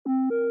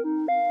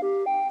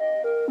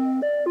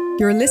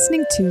You're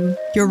listening to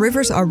Your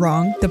Rivers Are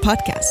Wrong, the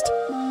podcast.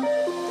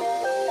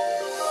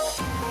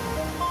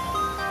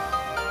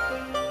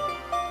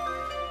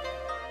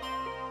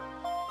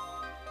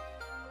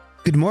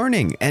 Good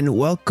morning and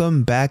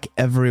welcome back,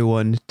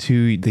 everyone,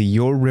 to the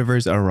Your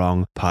Rivers Are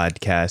Wrong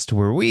podcast,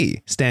 where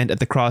we stand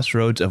at the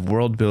crossroads of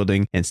world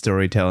building and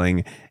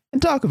storytelling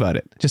and talk about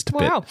it just a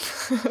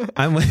bit.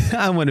 I'm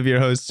one of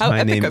your hosts.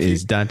 My name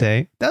is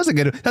Dante. That was a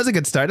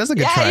good start. That was a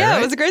good try. Yeah,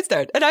 right? It was a great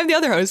start. And I'm the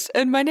other host,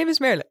 and my name is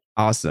Marilyn.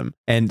 Awesome.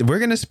 And we're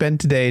going to spend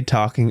today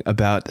talking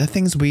about the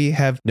things we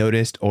have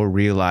noticed or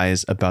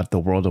realized about the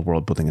world of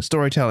world building and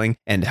storytelling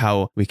and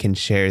how we can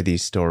share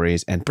these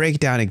stories and break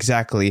down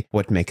exactly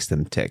what makes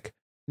them tick.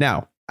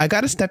 Now, I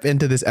got to step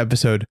into this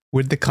episode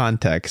with the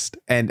context,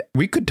 and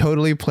we could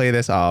totally play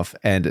this off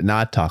and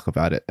not talk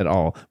about it at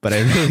all. But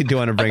I really do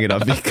want to bring it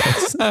up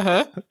because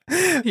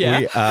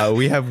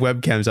we have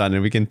webcams on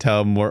and we can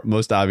tell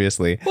most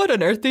obviously. What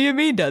on earth do you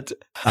mean, Dad?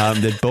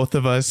 That both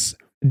of us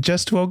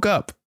just woke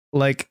up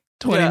like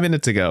 20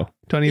 minutes ago,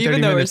 30 minutes ago.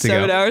 Even though we're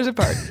 7 hours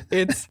apart,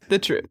 it's the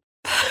truth.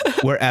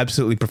 We're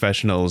absolutely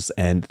professionals,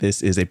 and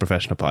this is a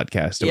professional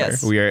podcast where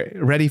we are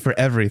ready for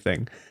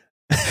everything.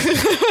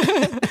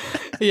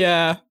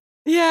 Yeah.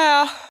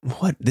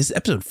 What? This is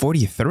episode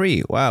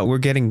 43. Wow, we're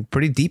getting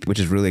pretty deep, which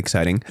is really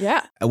exciting.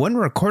 Yeah. When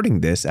we're recording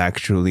this,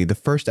 actually, the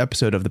first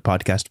episode of the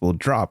podcast will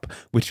drop,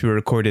 which we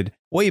recorded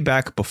way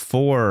back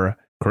before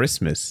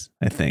Christmas,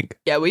 I think.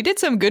 Yeah, we did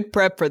some good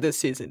prep for this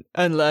season.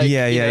 Unlike,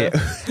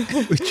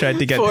 We tried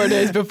to get 4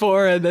 days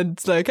before, and then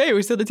it's like, hey,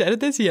 we still need to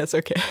edit this? Yes,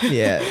 okay.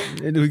 Yeah,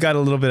 we got a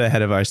little bit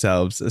ahead of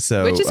ourselves.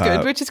 So Which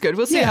is good.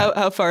 We'll see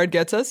how far it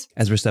gets us.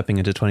 As we're stepping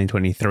into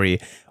 2023,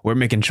 we're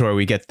making sure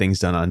we get things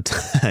done on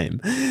time.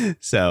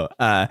 So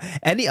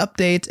any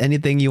updates,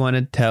 anything you want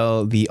to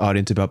tell the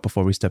audience about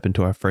before we step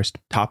into our first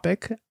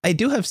topic? I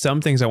do have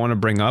some things I want to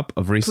bring up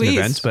of recent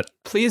events, but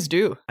please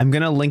do. I'm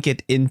going to link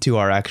it into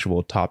our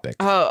actual topic.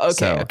 Oh,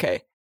 okay,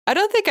 okay. I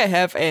don't think I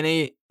have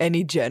any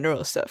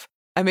general stuff.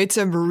 I made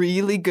some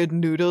really good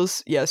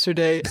noodles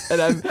yesterday,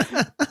 and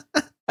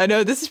I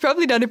know this is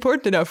probably not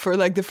important enough for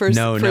like the first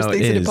things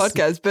in the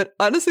podcast, but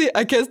honestly,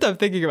 I can't stop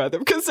thinking about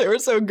them because they were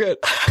so good.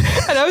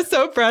 And I was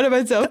so proud of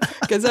myself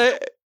because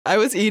I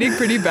was eating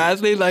pretty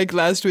badly like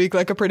last week,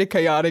 like a pretty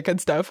chaotic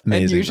and stuff.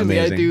 Amazing, and usually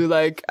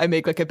I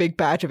make like a big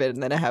batch of it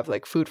and then I have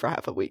like food for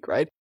half a week,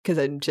 right? Because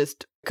I'm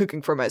just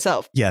cooking for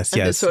myself. Yes.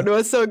 This one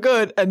was so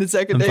good. And the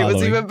second day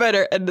was even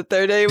better. And the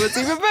third day was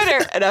even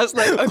better. And I was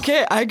like,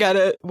 okay,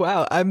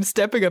 I'm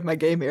stepping up my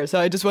game here. So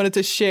I just wanted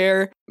to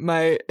share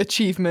my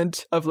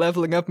achievement of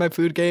leveling up my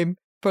food game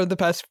for the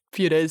past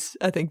few days.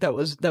 I think that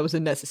was a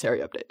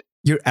necessary update.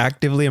 You're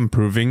actively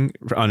improving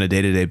on a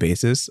day-to-day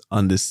basis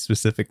on this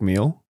specific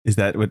meal? Is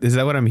that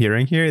what I'm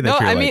hearing here? No.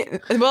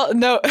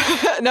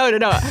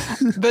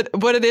 But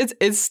what it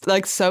is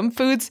like some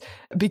foods,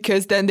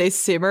 because then they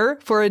simmer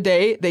for a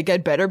day, they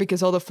get better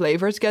because all the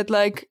flavors get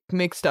like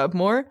mixed up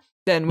more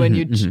than when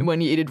you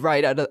eat it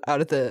right out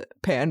of the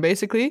pan,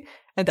 basically.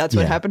 And that's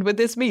what happened with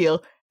this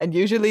meal. And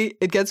usually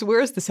it gets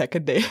worse the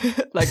second day,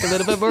 like a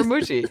little bit more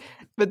mushy.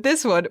 But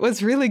this one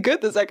was really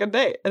good the second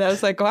day. And I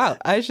was like, wow,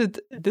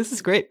 this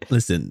is great.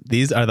 Listen,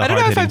 these are the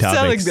hard-hitting topics. I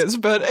don't know if I'm topics selling this,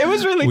 but it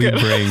was really good.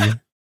 We bring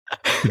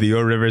to the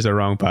Your Rivers Are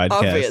Wrong podcast.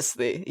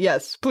 Obviously.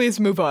 Yes. Please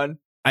move on.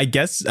 I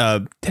guess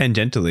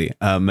tangentially,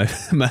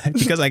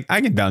 because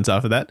I can bounce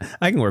off of that.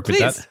 I can work with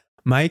that.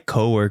 My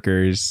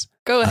coworkers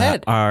go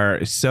ahead.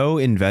 Are so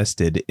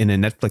invested in a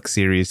Netflix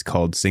series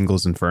called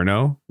Singles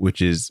Inferno,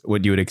 which is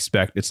what you would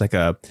expect. It's like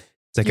a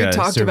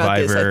Survivor, about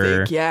this, I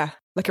think. Yeah,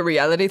 like a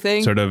reality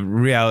thing, sort of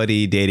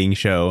reality dating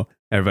show.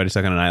 Everybody's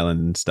stuck on an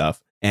island and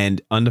stuff.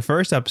 And on the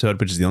first episode,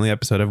 which is the only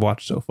episode I've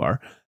watched so far,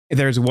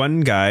 there's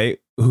one guy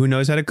who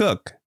knows how to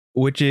cook,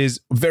 which is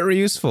very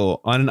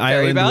useful on an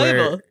island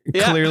where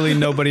clearly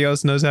nobody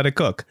else knows how to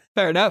cook.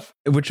 Fair enough.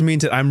 Which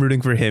means that I'm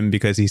rooting for him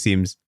because he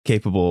seems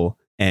capable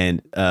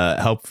and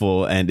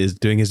helpful and is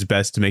doing his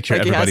best to make sure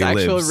everybody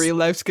lives. He has actual real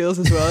life skills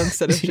as well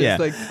instead of just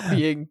like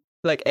being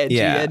like edgy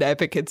and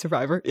epic in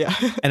Survivor. Yeah.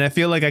 And I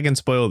feel like I can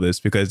spoil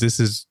this because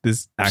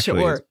this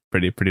actually is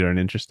pretty darn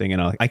interesting.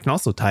 And I can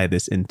also tie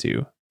this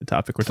into the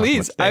topic we're talking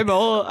about today.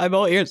 I'm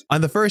all ears. On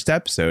the first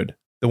episode,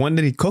 the one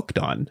that he cooked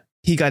on,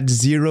 he got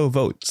 0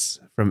 votes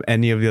from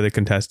any of the other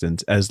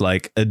contestants as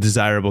like a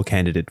desirable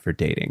candidate for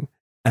dating.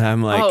 And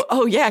I'm like,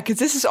 oh yeah, because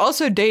this is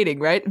also dating,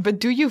 right? But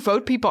do you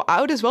vote people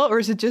out as well, or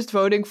is it just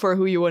voting for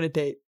who you want to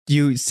date?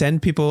 You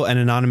send people an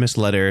anonymous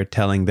letter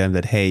telling them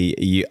that,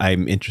 hey,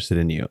 I'm interested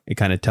in you. It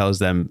kind of tells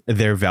them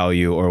their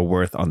value or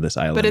worth on this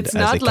island. But it's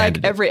not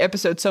like every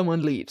episode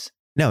someone leaves.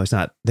 No, it's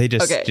not. They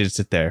just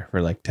sit there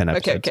for like 10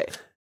 episodes. Okay.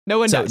 No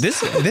one knows.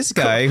 This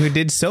guy who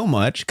did so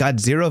much got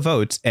 0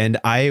 votes, and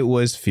I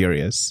was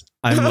furious.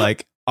 I'm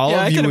like, all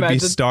of you would be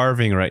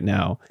starving right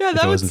now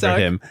if it wasn't for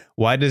him.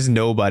 Why does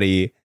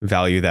nobody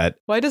value that?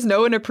 Why does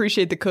no one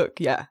appreciate the cook?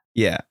 Yeah.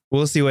 Yeah,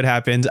 we'll see what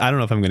happens. I don't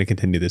know if I'm going to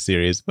continue the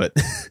series, but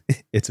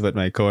it's what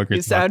my coworkers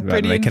You sound about,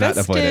 pretty and I cannot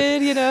avoid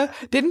it.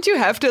 invested. Didn't you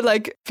have to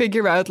like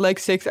figure out like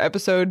 6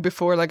 episodes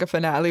before like a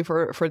finale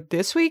for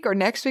this week or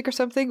next week or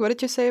something? What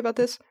did you say about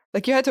this?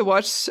 Like you had to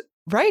watch,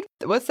 right?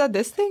 What's that,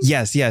 this thing?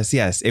 Yes.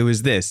 It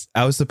was this.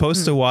 I was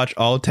supposed to watch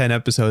all 10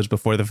 episodes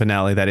before the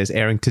finale that is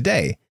airing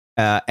today.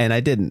 And I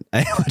didn't.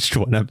 I watched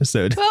 1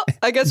 episode. Well,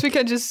 I guess we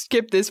can just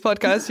skip this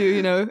podcast.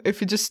 You know, if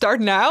you just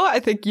start now, I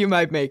think you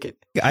might make it.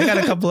 I got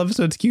a couple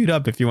episodes queued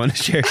up if you want to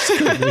share.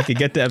 We could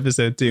get to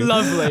episode 2.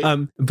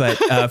 Lovely.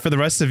 But for the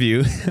rest of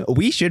you,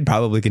 we should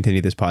probably continue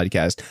this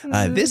podcast.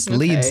 This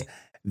leads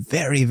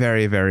very,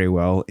 very, very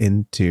well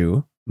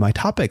into my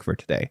topic for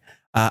today.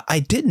 I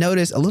did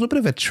notice a little bit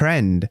of a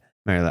trend,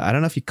 Marla. I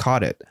don't know if you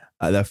caught it.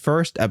 The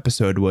first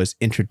episode was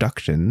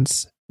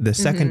introductions. The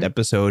second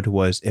episode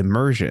was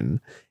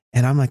immersion.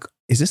 And I'm like,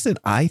 is this an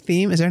I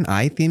theme? Is there an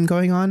I theme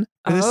going on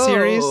for this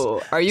series?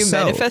 Are you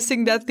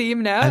manifesting that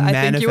theme now? I'm I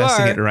think you are.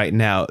 manifesting it right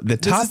now. The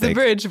topic. This is the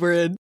bridge we're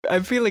in.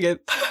 I'm feeling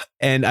it.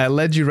 And I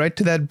led you right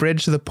to that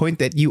bridge to the point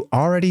that you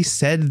already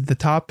said the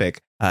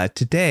topic.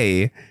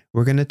 Today,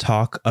 we're going to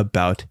talk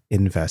about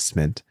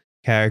investment.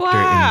 Character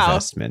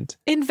investment.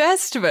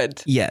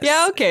 Investment. Yes.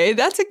 Yeah, okay.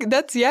 That's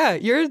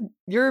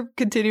you're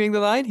continuing the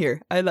line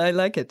here. I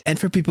like it. And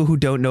for people who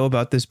don't know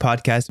about this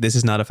podcast, this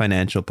is not a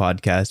financial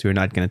podcast. We're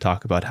not going to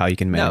talk about how you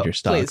can manage your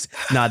stocks.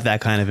 Please. Not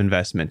that kind of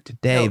investment.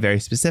 Today, very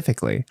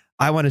specifically,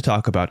 I want to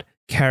talk about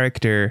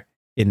character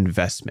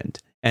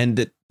investment. And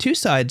the 2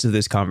 sides of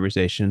this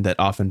conversation that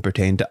often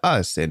pertain to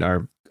us in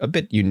our a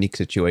bit unique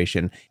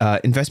situation.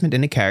 Investment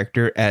in a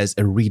character as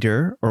a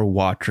reader or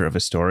watcher of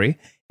a story,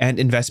 and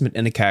investment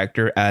in a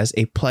character as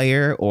a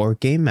player or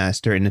game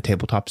master in a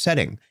tabletop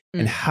setting.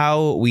 And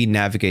how we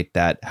navigate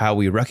that, how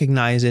we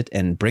recognize it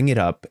and bring it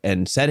up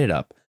and set it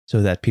up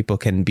so that people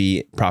can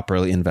be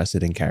properly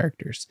invested in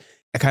characters.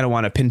 I kind of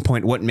want to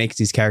pinpoint what makes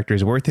these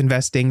characters worth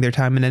investing their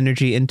time and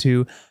energy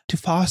into to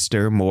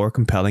foster more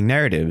compelling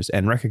narratives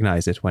and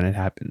recognize it when it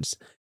happens.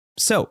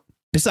 So,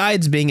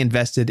 besides being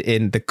invested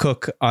in the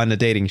cook on a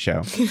dating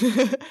show.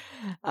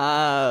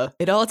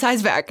 It all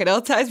ties back.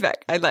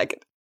 I like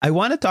it. I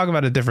want to talk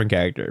about a different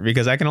character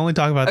because I can only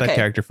talk about that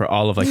character for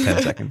all of like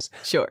 10 seconds.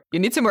 Sure. You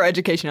need some more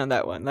education on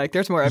that one. Like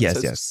there's more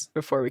episodes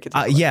before we can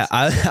talk about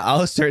this.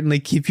 I'll certainly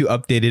keep you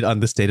updated on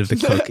the state of the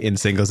cook in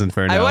Singles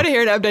Inferno. I want to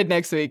hear an update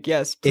next week.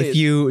 Yes, please. If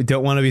you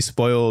don't want to be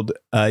spoiled,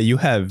 you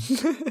have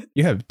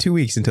 2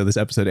 weeks until this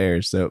episode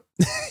airs. So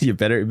you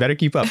better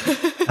keep up.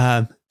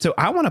 So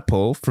I want to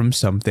pull from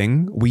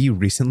something we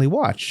recently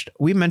watched.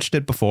 We mentioned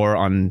it before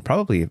on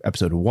probably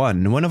episode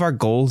 1. One of our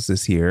goals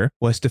this year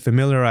was to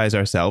familiarize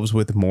ourselves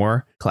with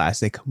more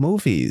classic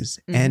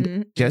movies.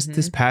 And just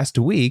this past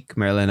week,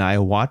 Marilyn and I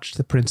watched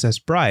The Princess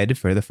Bride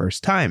for the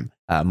first time.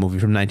 A movie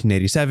from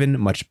 1987,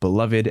 much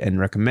beloved and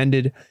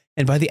recommended.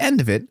 And by the end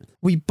of it,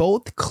 we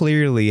both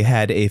clearly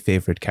had a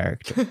favorite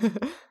character.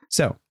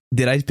 So,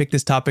 did I pick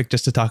this topic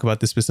just to talk about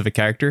this specific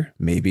character?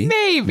 Maybe.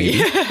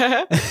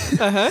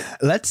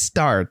 Let's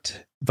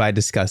start by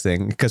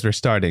discussing, because we're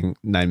starting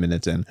 9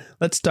 minutes in.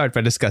 Let's start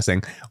by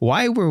discussing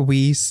why were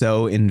we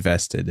so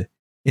invested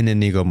in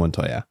Inigo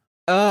Montoya?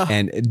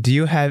 And do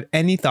you have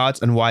any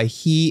thoughts on why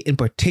he in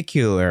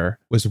particular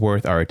was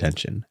worth our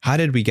attention? How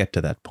did we get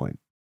to that point?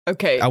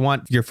 Okay. I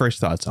want your first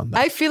thoughts on that.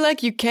 I feel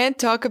like you can't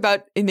talk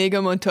about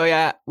Inigo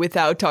Montoya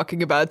without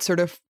talking about sort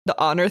of the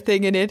honor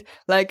thing in it.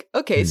 Like,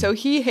 okay, so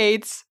he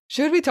hates...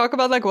 Should we talk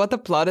about like what the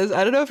plot is?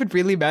 I don't know if it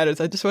really matters.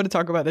 I just want to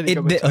talk about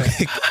Inigo Montoya.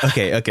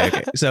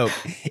 Okay. So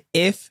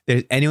if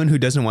there's anyone who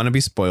doesn't want to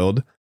be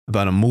spoiled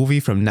about a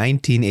movie from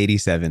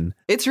 1987.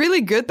 It's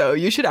really good though.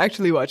 You should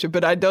actually watch it,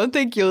 but I don't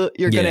think you're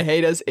going to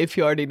hate us if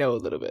you already know a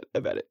little bit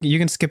about it. You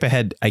can skip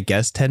ahead, I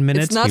guess, 10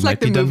 minutes. It's not like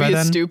the movie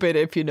is stupid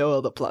if you know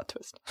all the plot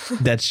twists.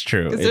 That's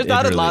true. Because there's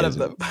not a lot of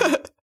them.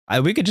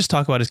 We could just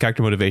talk about his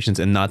character motivations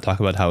and not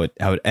talk about how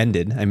it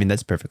ended. I mean,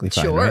 that's perfectly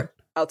fine. Sure. Right?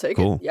 I'll take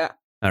it. Yeah.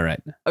 All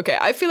right. Okay,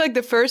 I feel like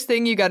the first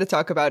thing you got to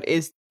talk about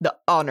is the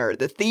honor,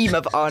 the theme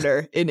of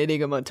honor in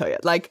Inigo Montoya.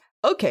 Like,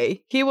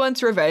 okay, he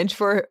wants revenge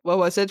for, what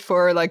was it,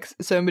 for like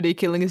somebody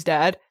killing his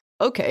dad.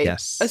 Okay,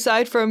 yes.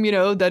 Aside from,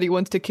 that he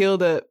wants to kill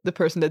the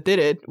person that did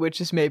it,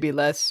 which is maybe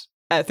less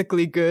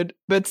ethically good,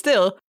 but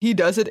still, he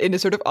does it in a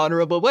sort of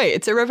honorable way.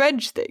 It's a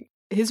revenge thing.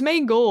 His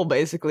main goal,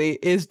 basically,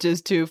 is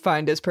just to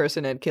find this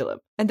person and kill him.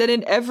 And then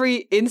in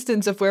every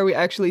instance of where we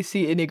actually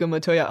see Inigo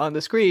Montoya on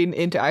the screen,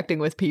 interacting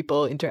with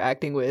people,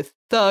 interacting with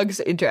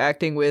thugs,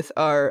 interacting with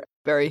our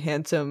very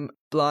handsome,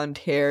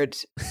 blonde-haired,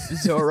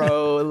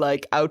 Zorro,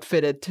 like,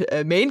 outfitted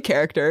main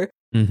character,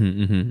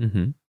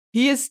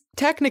 he is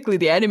technically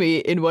the enemy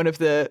in one of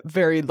the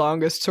very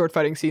longest sword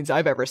fighting scenes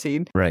I've ever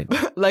seen. Right.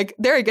 Like,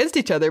 they're against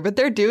each other, but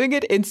they're doing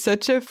it in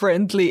such a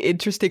friendly,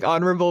 interesting,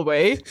 honorable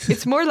way.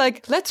 It's more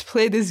like, let's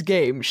play this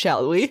game,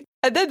 shall we?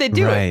 And then they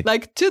do it,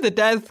 like, to the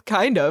death,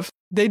 kind of.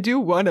 They do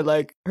want to,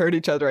 like, hurt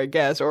each other, I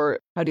guess, or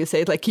how do you say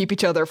it? Like, keep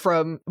each other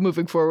from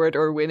moving forward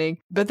or winning.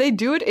 But they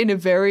do it in a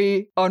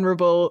very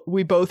honorable,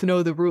 we both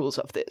know the rules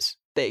of this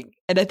thing.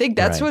 And I think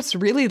that's what's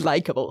really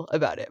likable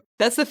about it.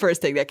 That's the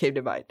first thing that came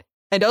to mind.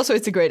 And also,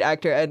 it's a great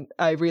actor. And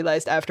I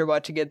realized after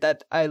watching it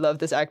that I love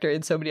this actor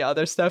in so many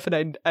other stuff.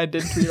 And I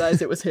didn't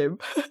realize it was him.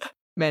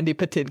 Mandy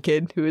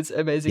Patinkin, who is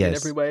amazing in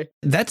every way.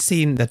 That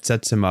scene that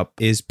sets him up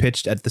is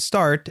pitched at the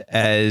start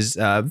as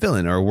a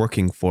villain or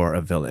working for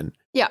a villain.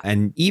 Yeah.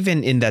 And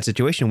even in that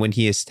situation, when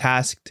he is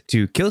tasked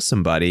to kill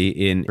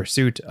somebody in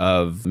pursuit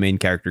of main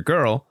character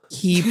girl,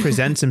 he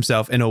presents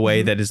himself in a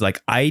way that is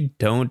like, I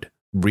don't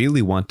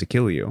really want to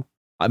kill you.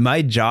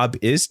 My job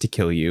is to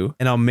kill you.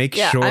 And I'll make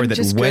sure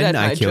that when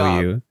I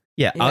kill you,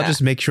 I'll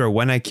just make sure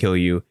when I kill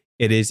you,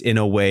 it is in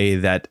a way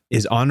that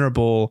is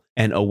honorable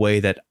and a way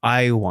that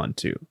I want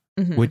to.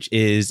 Which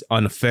is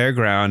on a fair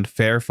ground,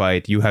 fair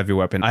fight. You have your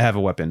weapon, I have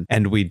a weapon,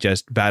 and we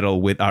just battle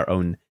with our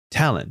own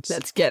talents.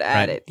 Let's get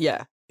at it.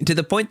 Yeah. To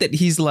the point that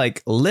he's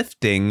like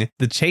lifting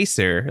the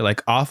chaser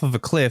like off of a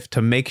cliff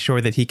to make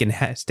sure that he can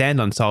stand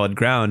on solid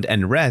ground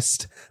and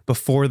rest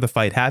before the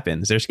fight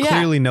happens. There's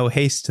clearly no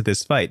haste to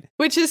this fight.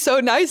 Which is so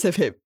nice of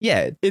him.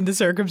 Yeah. In the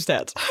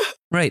circumstance.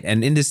 Right.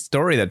 And in this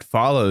story that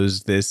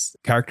follows this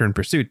character in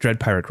pursuit, Dread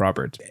Pirate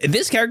Robert,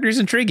 this character is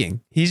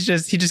intriguing. He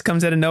just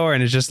comes out of nowhere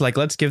and is just like,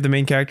 let's give the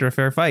main character a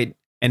fair fight.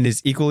 And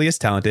is equally as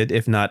talented,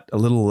 if not a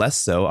little less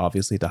so,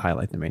 obviously, to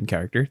highlight the main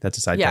character. That's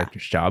a side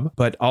character's job.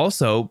 But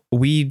also,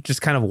 we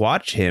just kind of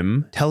watch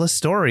him tell a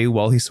story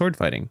while he's sword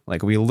fighting.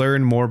 Like, we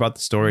learn more about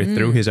the story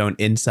through his own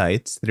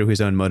insights, through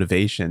his own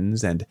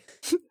motivations. And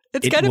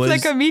it's kind of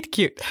like a meet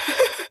cute.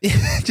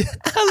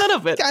 A little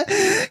bit.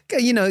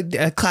 You know,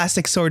 a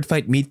classic sword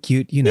fight meet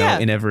cute, you know,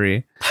 in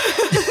every...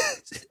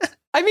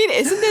 I mean,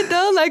 isn't it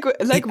though?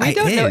 Like we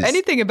don't know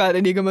anything about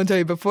Inigo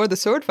Montoya before the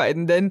sword fight.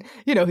 And then,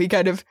 you know, he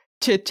kind of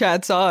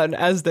chit-chats on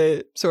as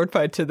they sword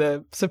fight to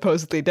the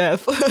supposedly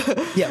death.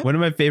 Yeah, one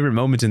of my favorite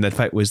moments in that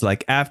fight was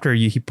like after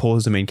he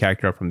pulls the main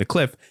character up from the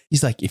cliff,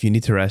 he's like, if you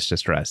need to rest,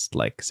 just rest.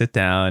 Like sit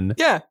down,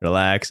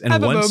 relax.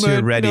 And once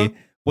you're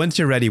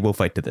ready, we'll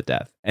fight to the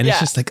death. And it's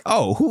just like,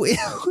 oh, who is...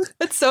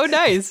 It's so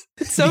nice.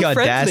 It's so the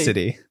friendly.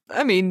 Audacity.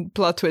 I mean,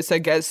 plot twist, I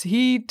guess.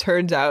 He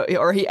turns out,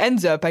 or he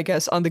ends up, I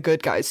guess, on the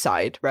good guy's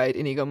side, right?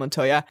 Inigo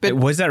Montoya. But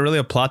was that really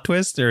a plot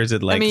twist, or is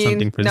it like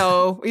something...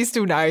 No, he's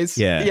too nice.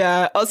 Yeah.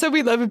 Yeah. Also,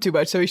 we love him too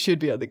much, so he should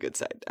be on the good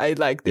side. I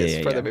like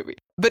this for the movie.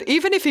 But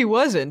even if he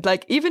wasn't,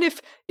 like, even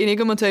if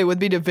Inigo Montoya would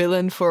be the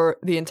villain for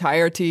the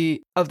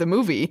entirety of the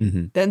movie,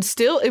 then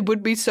still it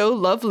would be so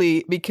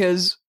lovely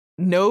because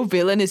no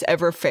villain is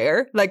ever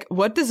fair. Like,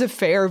 what does a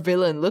fair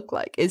villain look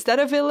like? Is that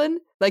a villain?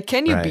 Like,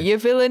 can you be a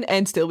villain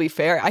and still be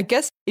fair? I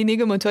guess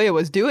Inigo Montoya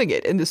was doing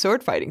it in the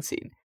sword fighting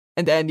scene.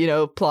 And then, you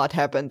know, plot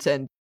happens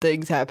and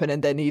things happen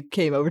and then he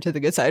came over to the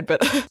good side.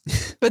 But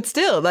but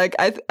still, like,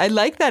 I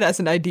like that as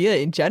an idea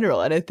in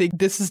general. And I think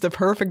this is the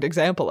perfect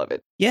example of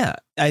it. Yeah,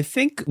 I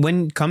think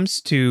when it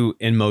comes to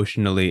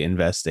emotionally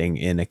investing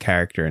in a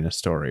character in a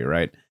story,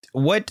 right?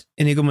 What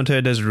Inigo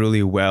Montoya does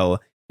really well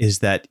is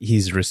that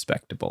he's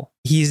respectable.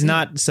 He's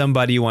not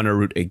somebody you want to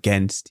root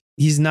against.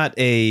 He's not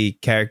a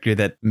character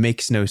that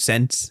makes no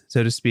sense,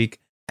 so to speak.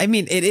 I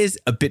mean, it is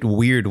a bit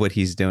weird what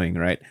he's doing,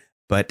 right?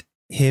 But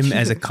him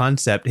as a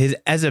concept,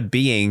 as a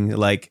being,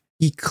 like,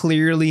 he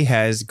clearly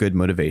has good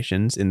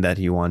motivations in that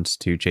he wants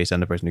to chase down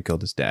the person who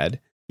killed his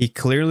dad. He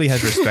clearly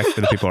has respect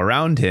for the people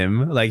around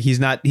him. Like, he's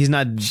not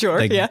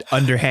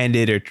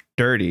underhanded or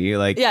dirty.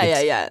 Like,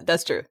 yeah,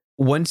 that's true.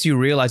 Once you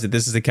realize that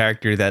this is a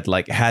character that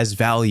like has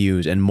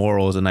values and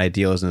morals and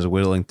ideals and is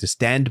willing to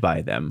stand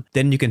by them,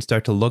 then you can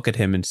start to look at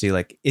him and see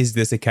like, is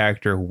this a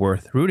character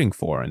worth rooting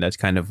for? And that's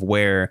kind of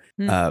where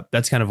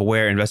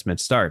investment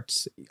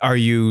starts. Are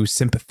you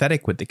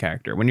sympathetic with the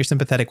character? When you're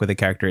sympathetic with a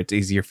character, it's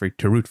easier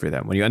to root for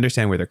them. When you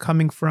understand where they're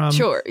coming from,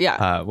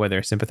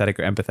 whether sympathetic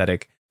or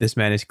empathetic, this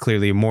man is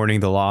clearly mourning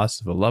the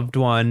loss of a loved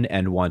one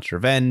and wants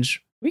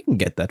revenge. We can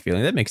get that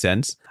feeling. That makes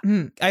sense.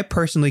 I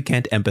personally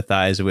can't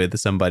empathize with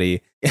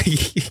somebody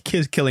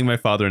killing my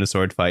father in a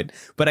sword fight,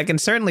 but I can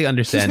certainly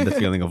understand the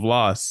feeling of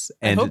loss.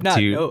 And I hope not,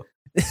 no.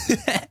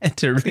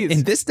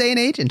 In this day and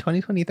age, in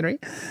 2023,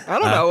 I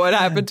don't know what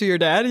happened to your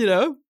dad. You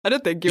know, I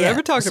don't think you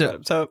ever talked about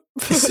him. So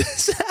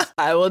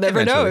I will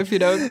never know if you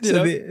don't. You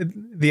know.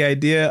 The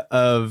idea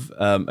of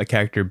a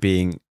character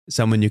being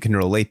someone you can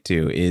relate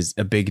to is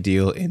a big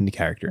deal in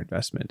character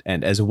investment.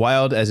 And as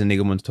wild as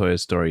Inigo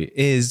Montoya's story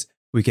is,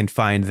 we can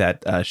find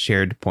that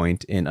shared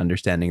point in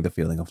understanding the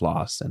feeling of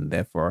loss. And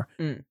therefore,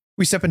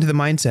 we step into the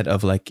mindset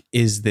of like,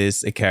 is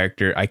this a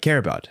character I care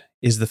about?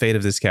 Is the fate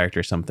of this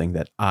character something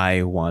that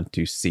I want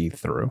to see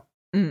through?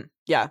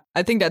 Yeah,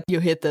 I think that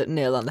you hit the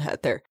nail on the head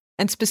there.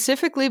 And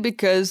specifically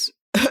because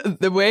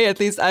the way at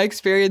least I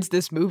experienced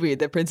this movie,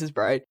 The Princess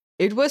Bride,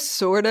 it was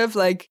sort of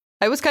like,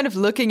 I was kind of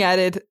looking at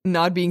it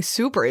not being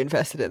super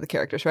invested in the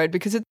characters, right?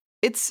 Because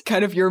it's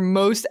kind of your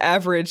most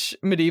average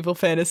medieval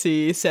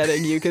fantasy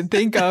setting you can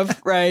think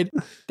of, right?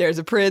 There's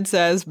a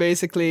princess,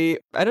 basically.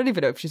 I don't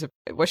even know if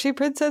was she a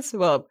princess?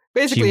 Well,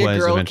 basically a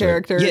girl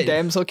character,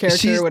 damsel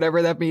character,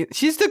 whatever that means.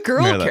 She's the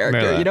girl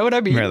character, you know what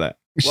I mean? Merla.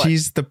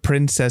 She's the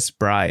princess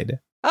bride.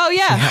 Oh,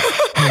 yeah.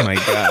 Oh, my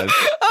God.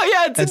 Oh,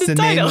 yeah, it's That's in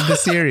the name title. of the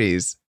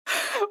series.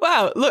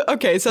 Wow. Look,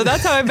 okay, so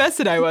that's how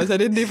invested I was. I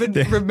didn't even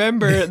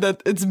remember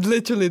that it's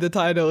literally the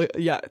title.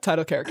 Yeah,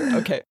 title character.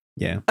 Okay.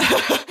 Yeah.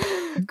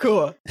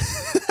 Cool.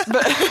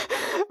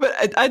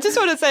 But I just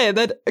want to say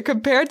that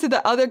compared to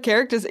the other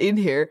characters in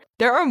here,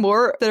 there are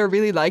more that are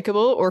really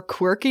likable or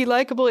quirky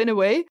likable in a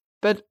way.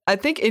 But I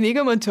think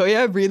Inigo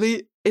Montoya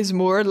really is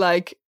more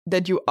like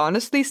that you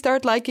honestly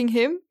start liking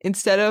him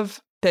instead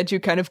of that you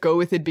kind of go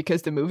with it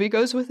because the movie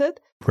goes with it.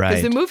 Right.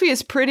 Because the movie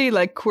is pretty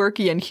like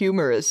quirky and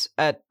humorous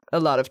at a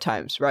lot of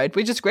times, right?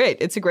 Which is great.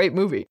 It's a great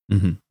movie.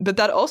 Mm-hmm. But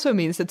that also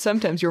means that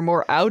sometimes you're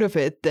more out of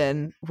it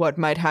than what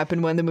might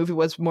happen when the movie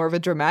was more of a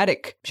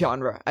dramatic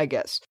genre, I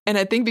guess. And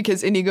I think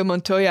because Inigo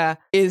Montoya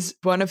is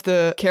one of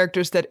the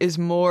characters that is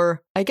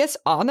more, I guess,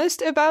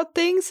 honest about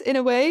things in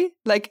a way.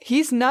 Like,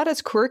 he's not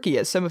as quirky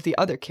as some of the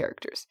other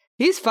characters.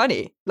 He's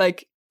funny.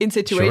 Like, in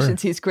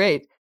situations, he's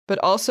great. But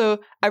also,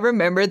 I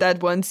remember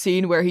that one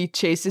scene where he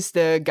chases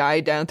the guy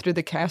down through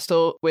the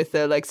castle with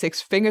the like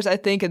 6 fingers, I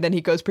think, and then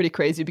he goes pretty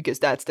crazy because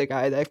that's the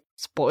guy that,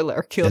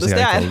 spoiler, killed his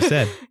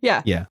dad.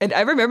 Yeah. And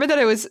I remember that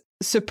I was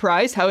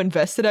surprised how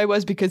invested I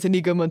was because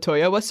Inigo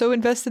Montoya was so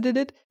invested in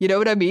it. You know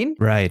what I mean?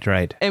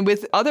 Right. And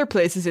with other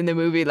places in the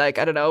movie, like,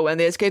 I don't know, when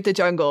they escape the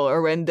jungle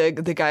or when the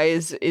guy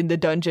is in the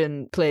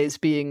dungeon place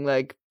being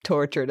like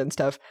tortured and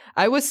stuff,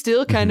 I was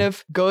still kind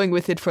of going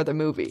with it for the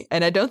movie.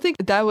 And I don't think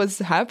that was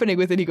happening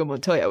with Inigo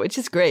Montoya, which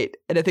is great.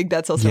 And I think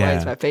that's also why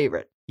it's my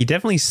favorite. He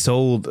definitely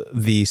sold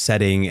the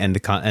setting and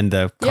the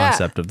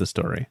concept of the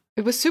story.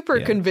 It was super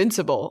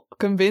convincible.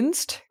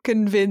 Convincing.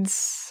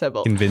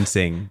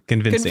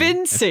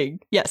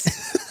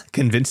 Yes.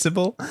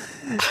 Convincible?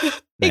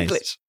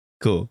 English.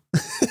 Cool.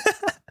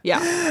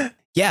 Yeah.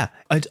 Yeah,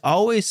 it's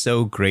always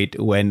so great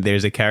when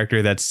there's a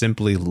character that's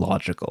simply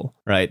logical,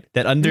 right?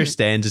 That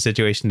understands the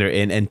situation they're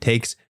in and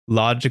takes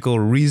logical,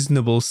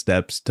 reasonable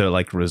steps to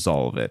like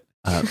resolve it.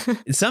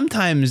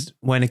 Sometimes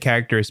when a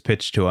character is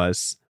pitched to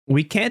us,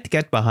 we can't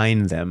get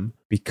behind them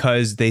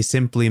because they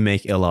simply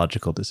make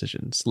illogical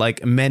decisions.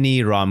 Like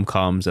many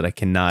rom-coms that I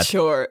cannot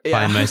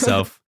find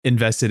myself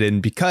invested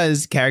in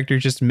because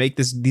characters just make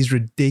these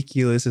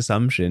ridiculous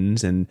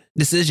assumptions and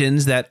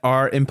decisions that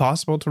are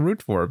impossible to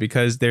root for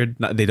because they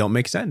don't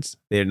make sense.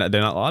 They're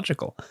not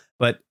logical.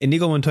 But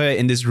Inigo Montoya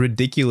in this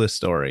ridiculous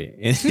story,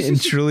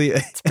 and truly,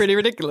 it's pretty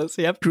ridiculous.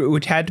 Yep,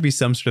 which had to be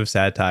some sort of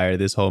satire.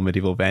 This whole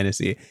medieval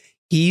fantasy.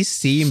 He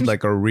seemed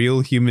like a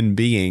real human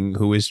being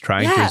who was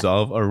trying to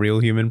resolve a real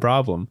human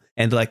problem.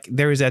 And like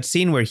there was that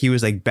scene where he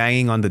was like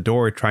banging on the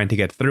door trying to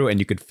get through and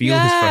you could feel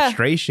his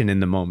frustration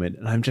in the moment.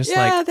 And I'm just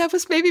like... Yeah, that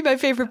was maybe my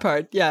favorite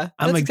part. Yeah,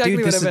 that's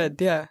exactly what I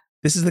meant. Yeah.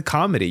 This is the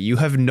comedy. You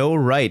have no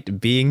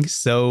right being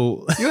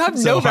so You have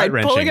no right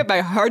pulling at my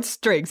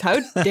heartstrings.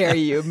 How dare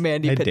you,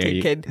 Mandy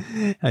Petty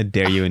Kid? How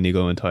dare you,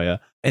 Inigo Montoya?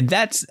 And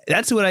that's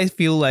what I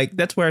feel like.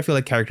 That's where I feel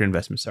like character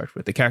investment starts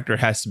with. The character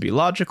has to be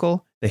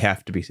logical. They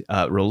have to be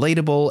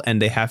relatable,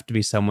 and they have to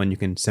be someone you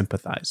can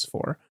sympathize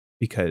for.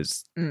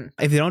 Because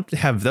if they don't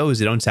have those,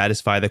 they don't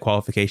satisfy the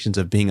qualifications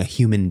of being a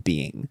human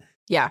being.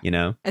 Yeah. You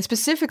know? And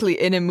specifically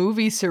in a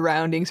movie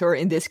surroundings, or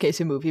in this case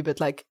a movie,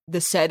 but like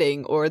the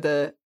setting or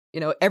the,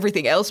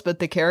 everything else but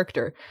the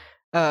character.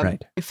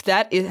 If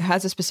that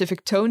has a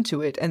specific tone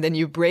to it, and then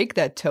you break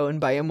that tone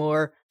by a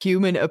more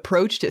human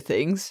approach to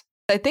things,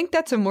 I think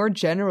that's a more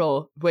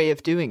general way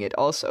of doing it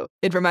also.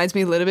 It reminds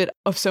me a little bit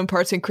of some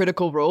parts in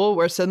Critical Role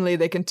where suddenly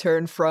they can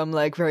turn from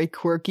like very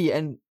quirky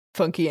and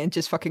funky and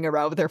just fucking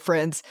around with their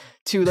friends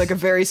to like a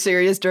very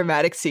serious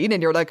dramatic scene,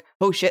 and you're like,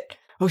 oh shit,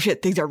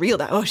 things are real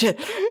now. Oh shit.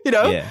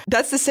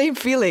 That's the same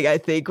feeling, I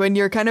think, when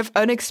you're kind of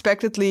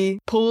unexpectedly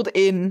pulled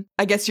in.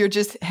 I guess you're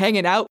just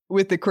hanging out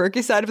with the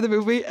quirky side of the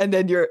movie, and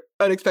then you're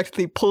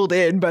unexpectedly pulled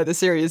in by the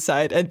serious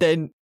side, and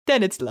then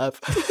it's love.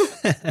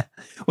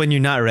 When you're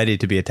not ready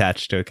to be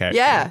attached to a character.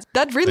 Yeah,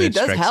 that really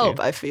does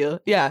help, I feel.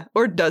 Yeah,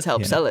 or does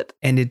help sell it.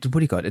 And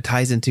it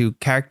ties into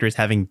characters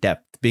having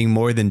depth, being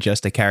more than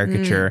just a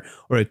caricature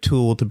or a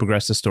tool to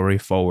progress the story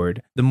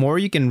forward. The more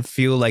you can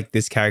feel like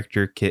this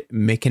character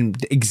can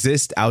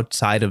exist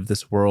outside of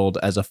this world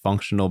as a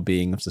functional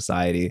being of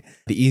society,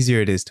 the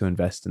easier it is to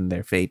invest in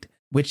their fate.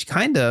 Which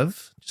kind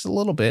of, just a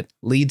little bit,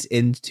 leads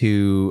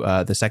into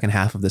the second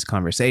half of this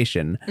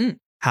conversation.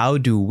 How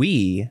do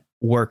we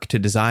work to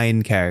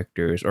design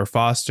characters or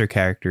foster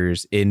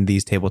characters in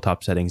these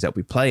tabletop settings that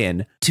we play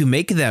in to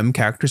make them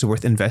characters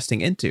worth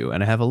investing into?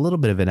 And I have a little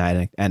bit of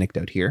an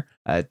anecdote here.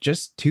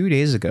 Just 2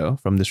 days ago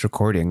from this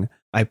recording,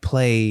 I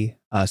play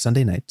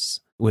Sunday nights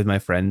with my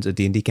friends, a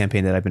D&D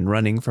campaign that I've been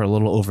running for a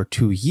little over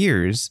 2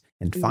 years.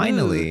 And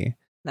finally,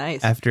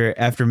 nice.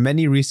 After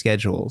many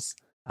reschedules,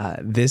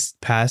 this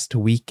past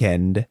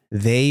weekend,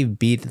 they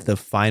beat the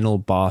final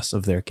boss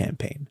of their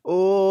campaign.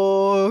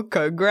 Oh,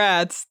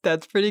 congrats.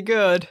 That's pretty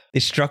good. They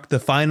struck the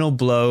final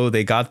blow.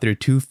 They got through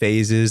 2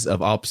 phases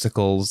of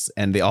obstacles,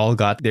 and they all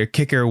got their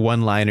kicker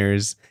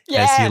one-liners.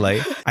 Yeah.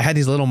 I had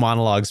these little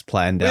monologues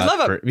planned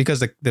out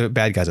because the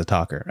bad guy's a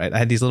talker, right? I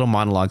had these little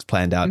monologues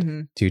planned out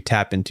to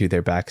tap into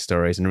their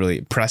backstories and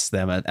really press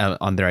them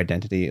on their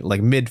identity,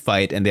 like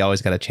mid-fight, and they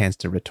always got a chance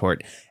to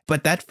retort.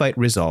 But that fight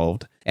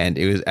resolved.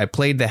 And I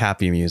played the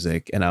happy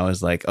music and I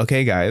was like,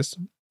 okay, guys,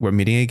 we're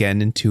meeting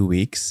again in 2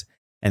 weeks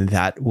and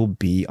that will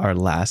be our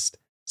last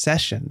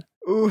session.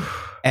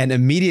 Oof. And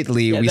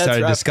immediately we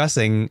started rough.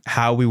 discussing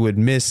how we would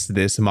miss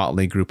this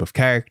motley group of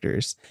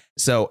characters.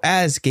 So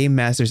as game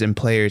masters and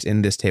players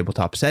in this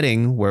tabletop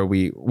setting where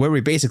we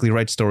basically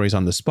write stories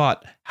on the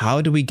spot,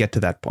 how do we get to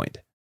that point?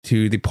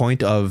 To the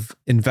point of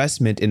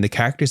investment in the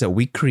characters that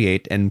we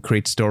create and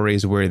create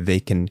stories where they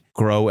can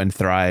grow and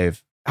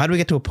thrive. How do we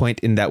get to a point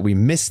in that we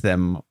miss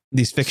them,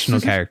 these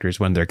fictional characters,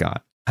 when they're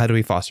gone? How do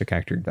we foster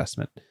character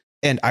investment?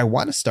 And I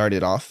want to start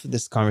it off,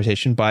 this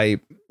conversation, by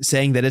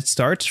saying that it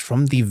starts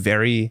from the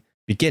very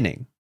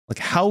beginning. Like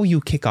how you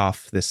kick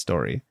off this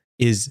story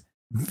is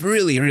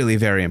really, really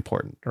very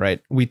important,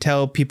 right? We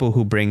tell people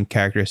who bring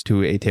characters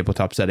to a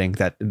tabletop setting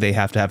that they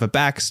have to have a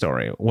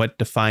backstory, what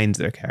defines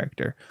their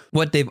character,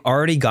 what they've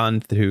already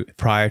gone through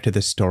prior to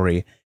the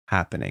story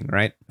happening,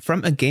 right?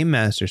 From a game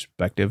master's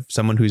perspective,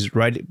 someone who's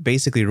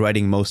basically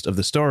writing most of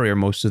the story or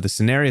most of the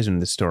scenarios in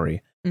the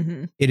story,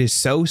 it is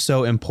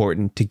so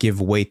important to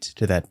give weight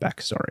to that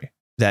backstory.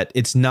 That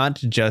it's not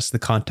just the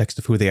context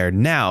of who they are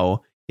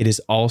now, it is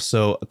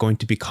also going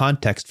to be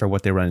context for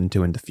what they run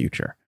into in the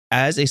future.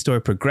 As a story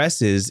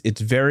progresses,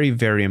 it's very,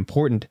 very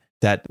important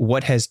that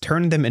what has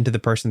turned them into the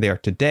person they are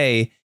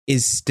today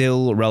is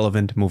still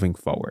relevant moving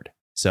forward.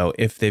 So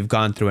if they've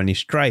gone through any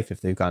strife,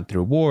 if they've gone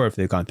through war, if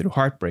they've gone through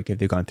heartbreak, if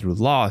they've gone through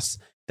loss,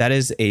 that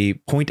is a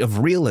point of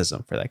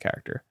realism for that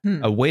character.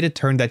 A way to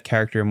turn that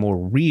character more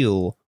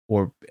real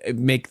or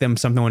make them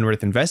something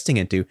worth investing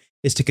into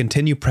is to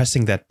continue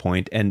pressing that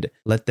point and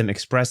let them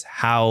express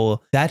how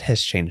that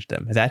has changed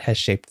them, that has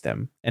shaped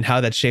them, and how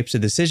that shapes the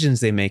decisions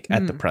they make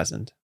at the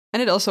present.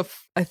 And it also,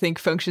 I think,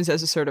 functions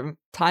as a sort of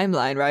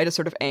timeline, right? A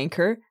sort of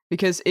anchor.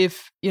 Because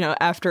if,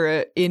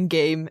 after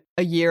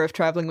a year of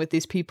traveling with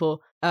these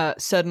people,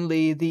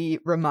 suddenly the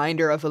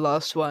reminder of the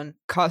lost one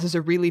causes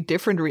a really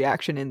different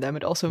reaction in them,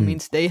 it also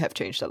means they have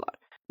changed a lot.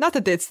 Not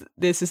that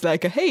this is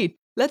like hey,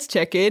 let's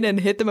check in and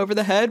hit them over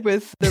the head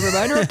with the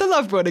reminder of the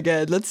loved one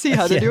again. Let's see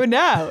how they're doing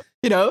now.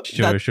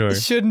 Sure.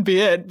 Shouldn't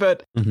be it.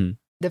 But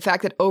the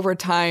fact that over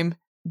time,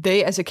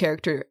 they as a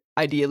character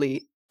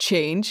ideally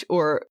change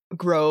or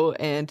grow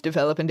and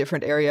develop in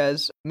different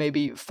areas,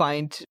 maybe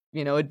find,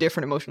 a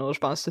different emotional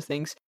response to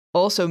things,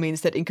 also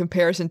means that in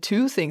comparison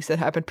to things that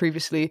happened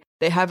previously,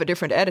 they have a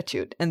different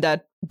attitude. And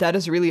that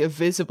is really a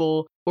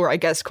visible, or I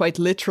guess quite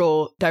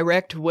literal,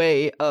 direct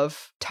way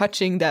of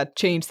touching that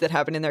change that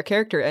happened in their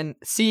character and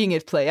seeing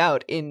it play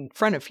out in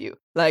front of you.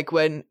 Like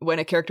when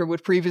a character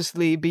would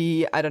previously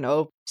be, I don't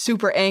know,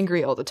 super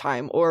angry all the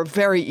time or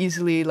very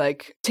easily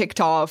like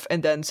ticked off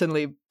and then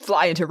suddenly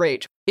fly into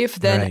rage. If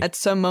then at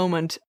some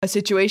moment a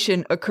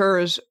situation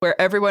occurs where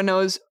everyone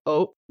knows,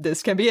 oh,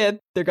 this can be it,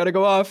 they're going to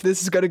go off,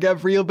 this is going to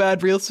get real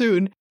bad real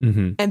soon,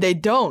 and they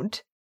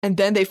don't, and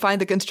then they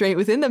find the constraint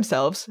within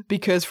themselves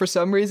because for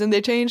some reason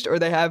they changed or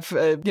they have,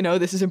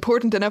 this is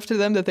important enough to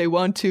them that they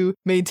want to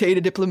maintain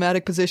a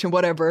diplomatic position,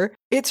 whatever.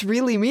 It's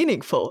really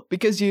meaningful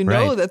because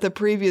that the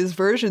previous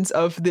versions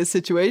of this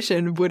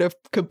situation would have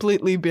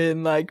completely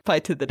been like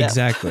fight to the death.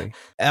 Exactly.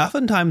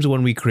 Oftentimes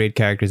when we create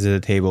characters at a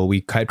table,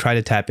 we try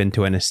to tap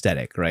into an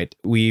aesthetic, right?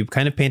 We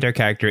kind of paint our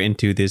character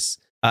into this.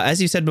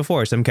 As you said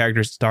before, some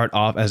characters start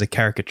off as a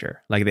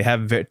caricature. Like they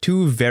have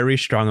two very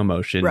strong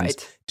emotions,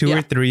 two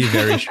or three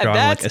very strong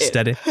like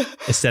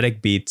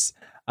aesthetic beats.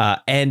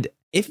 And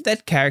if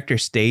that character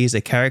stays a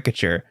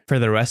caricature for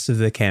the rest of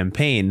the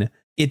campaign,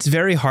 it's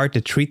very hard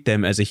to treat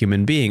them as a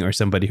human being or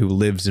somebody who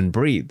lives and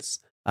breathes.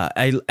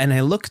 I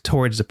look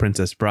towards The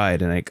Princess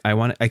Bride, and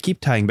I keep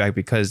tying back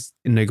because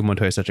Inigo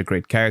Montoya is such a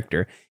great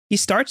character. He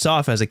starts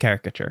off as a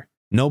caricature.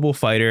 Noble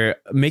fighter,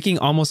 making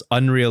almost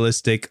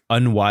unrealistic,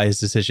 unwise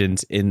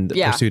decisions in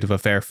the pursuit of a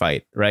fair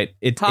fight, right?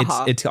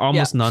 It's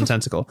almost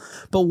nonsensical.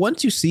 But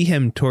once you see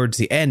him towards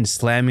the end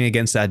slamming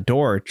against that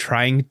door,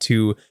 trying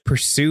to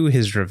pursue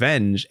his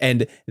revenge,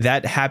 and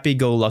that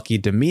happy-go-lucky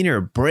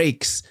demeanor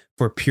breaks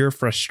for pure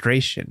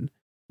frustration,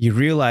 you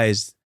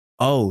realize,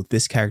 oh,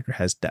 this character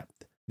has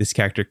depth. This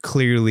character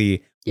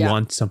clearly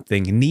wants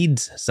something,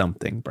 needs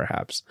something,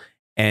 perhaps.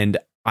 And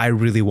I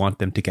really want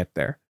them to get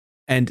there.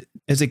 And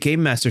as a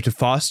game master, to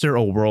foster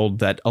a world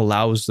that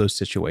allows those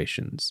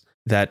situations,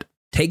 that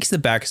takes the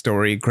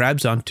backstory,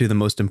 grabs onto the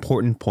most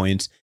important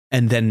points,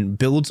 and then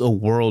builds a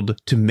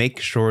world to make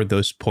sure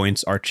those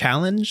points are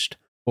challenged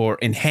or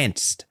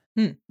enhanced.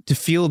 To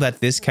feel that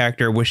this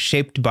character was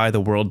shaped by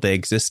the world they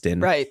exist in.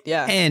 Right,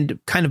 yeah. And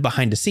kind of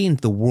behind the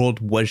scenes, the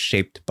world was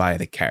shaped by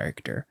the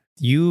character.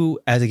 You,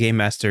 as a game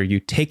master, you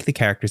take the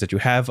characters that you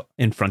have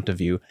in front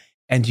of you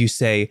and you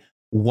say,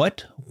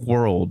 what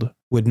world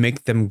would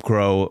make them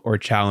grow or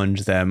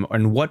challenge them,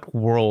 and what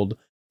world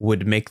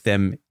would make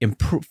them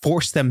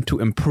force them to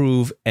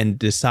improve and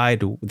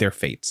decide their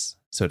fates,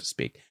 so to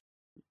speak?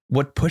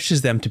 What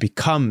pushes them to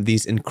become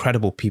these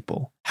incredible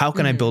people? How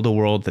can I build a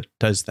world that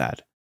does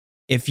that?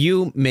 If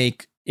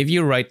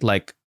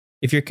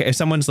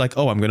someone's like,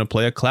 oh, I'm going to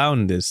play a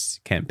clown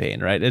this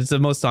campaign, right? It's the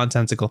most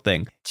nonsensical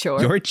thing.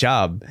 Sure. Your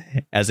job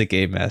as a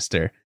game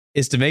master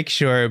is to make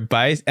sure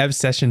by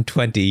session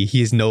 20,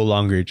 he's no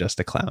longer just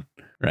a clown.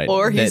 Right.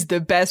 Or he's the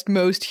best,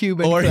 most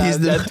human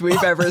clown that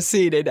we've ever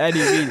seen in any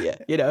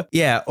media,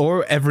 Yeah,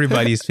 or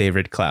everybody's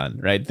favorite clown,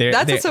 right?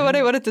 That's also what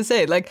I wanted to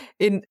say. Like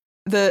in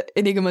the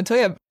Inigo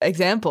Montoya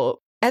example,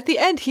 at the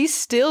end, he's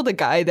still the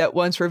guy that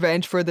wants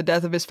revenge for the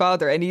death of his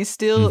father. And he's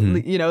still,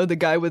 the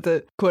guy with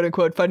the quote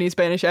unquote funny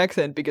Spanish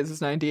accent because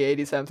it's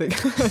 1980 something.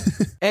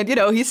 And,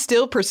 he's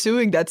still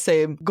pursuing that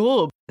same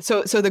goal.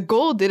 So the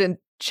goal didn't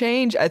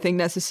change, I think,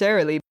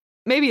 necessarily.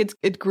 Maybe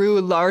it grew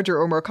larger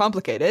or more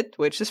complicated,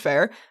 which is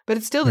fair, but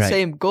it's still the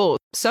same goal.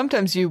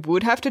 Sometimes you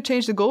would have to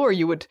change the goal, or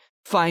you would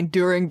find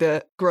during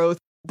the growth,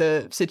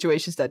 the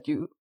situations that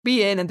you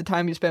be in and the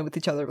time you spend with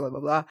each other, blah, blah,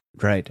 blah.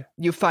 Right.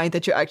 You find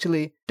that you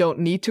actually don't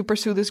need to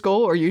pursue this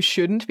goal, or you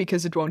shouldn't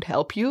because it won't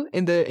help you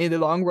in the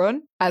long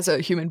run as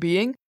a human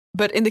being.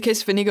 But in the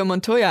case of Inigo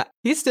Montoya,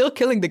 he's still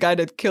killing the guy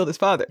that killed his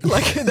father.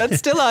 Like, that's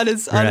still on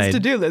his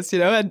to-do list,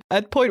 and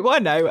at point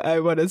one,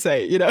 I want to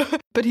say,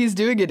 But he's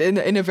doing it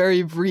in a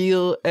very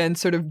real and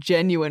sort of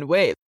genuine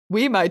way.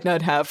 We might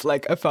not have,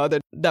 like, a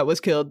father that was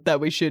killed that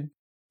we should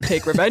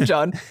take revenge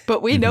on,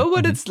 but we know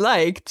what it's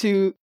like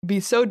to be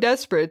so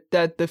desperate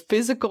that the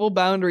physical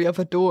boundary of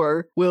a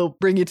door will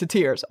bring you to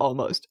tears,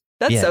 almost.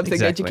 That's something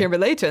that you can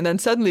relate to. And then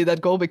suddenly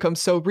that goal becomes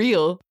so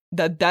real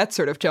that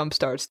sort of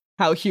jumpstarts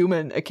how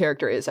human a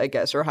character is, I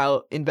guess, or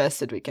how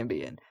invested we can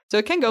be in. So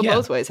it can go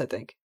both ways, I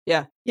think.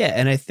 Yeah. Yeah.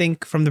 And I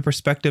think from the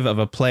perspective of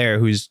a player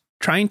who's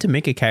trying to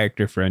make a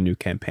character for a new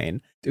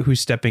campaign, who's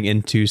stepping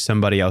into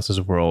somebody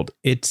else's world,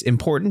 it's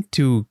important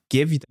to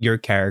give your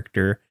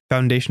character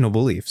foundational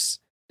beliefs.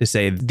 To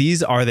say,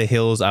 these are the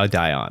hills I'll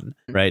die on,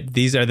 right?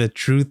 These are the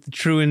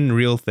true and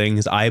real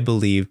things I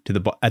believe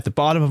at the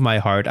bottom of my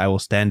heart. I will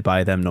stand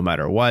by them no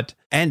matter what.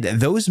 And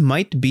those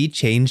might be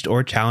changed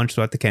or challenged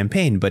throughout the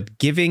campaign, but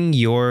giving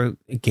your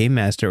game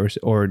master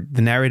or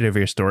the narrator of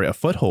your story a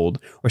foothold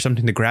or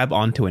something to grab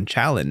onto and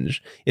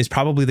challenge is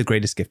probably the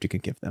greatest gift you can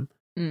give them.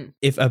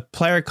 If a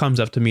player comes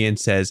up to me and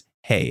says,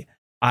 hey,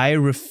 I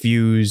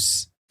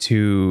refuse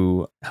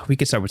to, we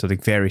could start with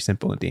something very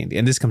simple in D&D,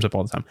 and this comes up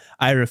all the time.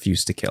 I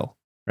refuse to kill.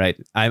 Right.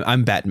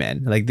 I'm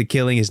Batman. Like, the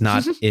killing is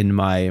not in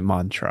my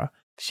mantra.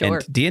 Sure.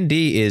 And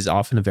D&D is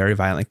often a very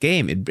violent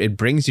game. It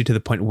brings you to the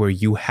point where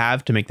you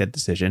have to make that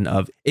decision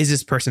of, is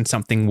this person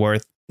something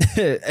worth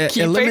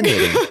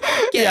eliminating?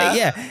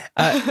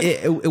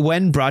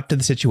 When brought to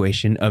the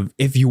situation of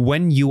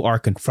when you are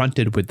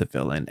confronted with the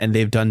villain and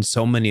they've done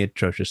so many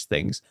atrocious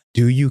things,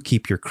 do you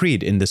keep your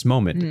creed in this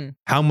moment?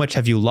 How much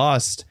have you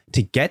lost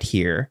to get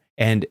here?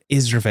 And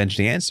is revenge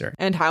the answer?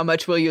 And how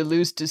much will you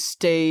lose to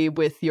stay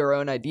with your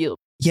own ideal?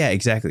 Yeah,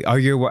 exactly. Are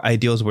your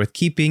ideals worth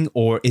keeping,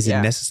 or is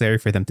it necessary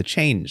for them to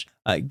change?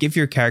 Give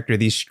your character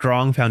these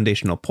strong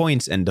foundational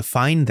points and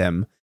define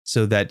them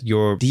so that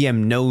your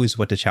DM knows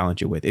what to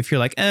challenge you with. If you're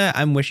like,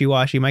 I'm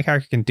wishy-washy, my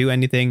character can do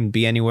anything,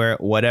 be anywhere,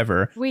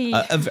 whatever.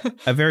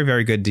 A very,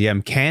 very good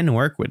DM can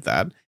work with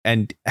that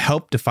and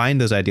help define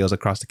those ideals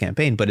across the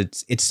campaign. But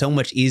it's so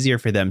much easier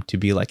for them to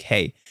be like,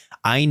 hey,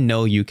 I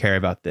know you care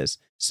about this.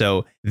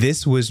 So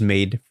this was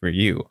made for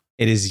you.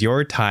 It is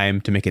your time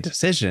to make a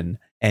decision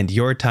and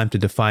your time to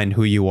define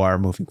who you are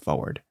moving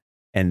forward.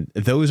 And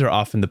those are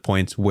often the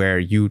points where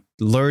you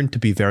learn to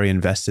be very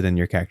invested in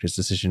your character's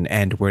decision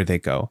and where they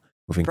go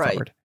moving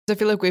forward. I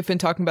feel like we've been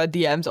talking about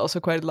DMs also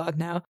quite a lot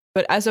now.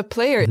 But as a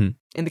player, in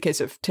the case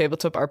of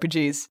tabletop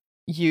RPGs,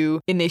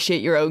 you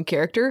initiate your own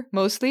character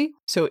mostly.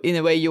 So in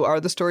a way, you are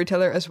the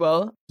storyteller as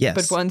well. Yes.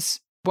 But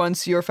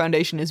once your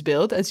foundation is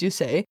built, as you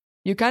say,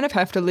 you kind of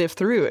have to live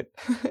through it.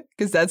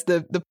 Because that's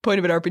the point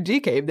of an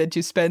RPG game, that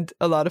you spend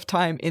a lot of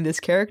time in this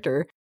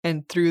character.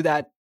 And through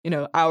that,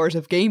 hours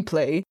of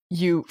gameplay,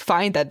 you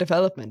find that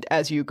development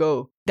as you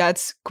go.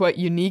 That's quite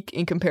unique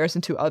in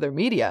comparison to other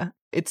media.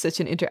 It's such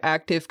an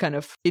interactive, kind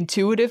of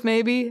intuitive,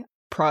 maybe,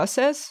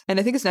 process. And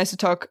I think it's nice to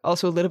talk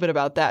also a little bit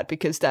about that,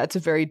 because that's a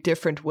very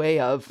different way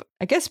of,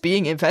 I guess,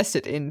 being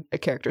invested in a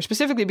character,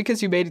 specifically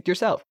because you made it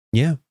yourself.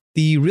 Yeah.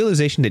 The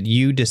realization that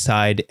you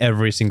decide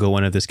every single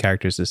one of this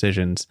character's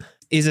decisions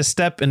is a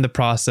step in the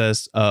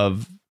process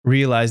of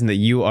realizing that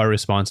you are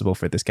responsible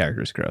for this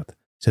character's growth,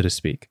 so to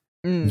speak.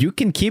 You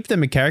can keep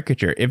them a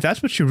caricature if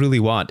that's what you really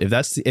want. If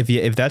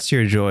that's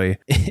your joy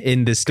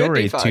in this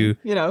story, could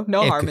be fun.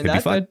 No harm in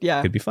that. But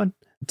yeah, could be fun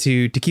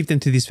to keep them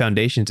to these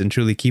foundations and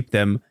truly keep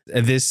them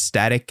this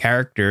static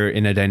character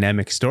in a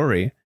dynamic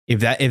story. If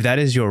that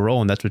is your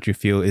role and that's what you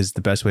feel is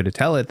the best way to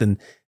tell it, then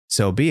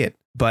so be it.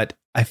 But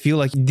I feel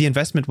like the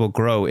investment will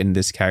grow in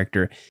this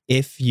character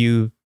if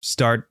you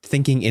start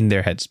thinking in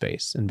their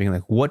headspace and being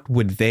like, what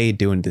would they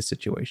do in this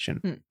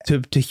situation?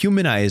 To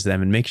humanize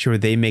them and make sure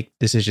they make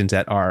decisions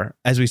that are,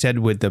 as we said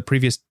with the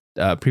previous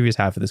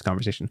half of this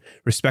conversation,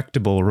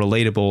 respectable,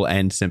 relatable,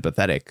 and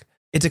sympathetic.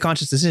 It's a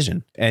conscious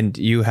decision, and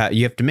you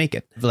have to make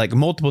it like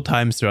multiple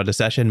times throughout a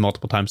session,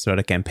 multiple times throughout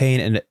a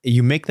campaign, and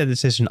you make that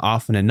decision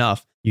often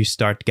enough, you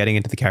start getting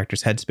into the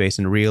character's headspace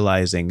and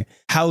realizing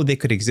how they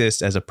could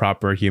exist as a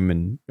proper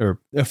human or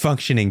a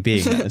functioning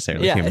being, not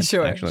necessarily human,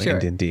 actually, in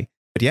D&D.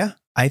 But yeah,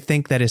 I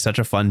think that is such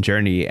a fun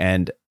journey,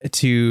 and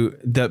to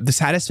the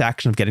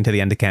satisfaction of getting to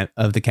the end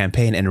of the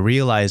campaign and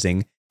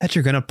realizing that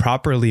you're going to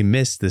properly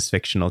miss this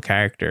fictional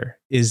character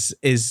is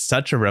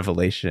such a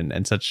revelation,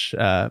 and such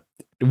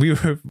we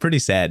were pretty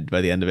sad by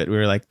the end of it. We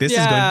were like,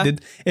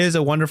 it is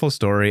a wonderful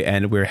story,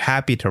 and we're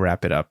happy to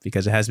wrap it up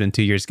because it has been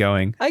 2 years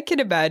going. I can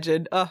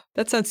imagine. Oh,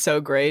 that sounds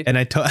so great. And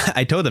I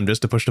told them,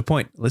 just to push the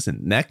point, listen,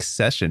 next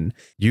session,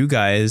 you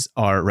guys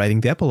are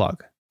writing the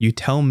epilogue. You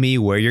tell me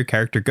where your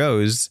character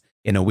goes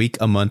in a week,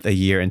 a month, a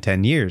year, and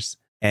 10 years.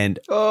 And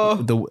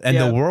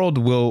the world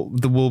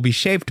will be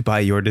shaped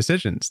by your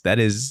decisions. That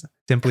is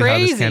simply how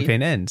this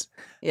campaign ends.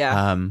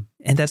 Yeah.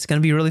 And that's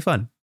going to be really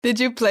fun. Did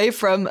you play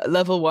from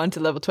level 1 to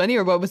level 20,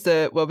 or what was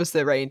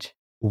the range?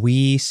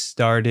 We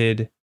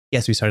started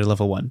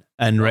level 1,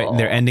 and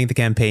they're ending the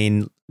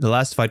campaign. The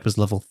last fight was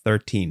level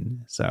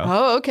 13. So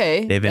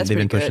okay. They've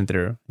been pushing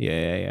through.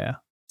 Yeah.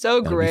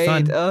 So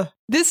great.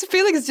 This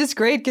feeling is just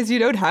great because you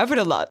don't have it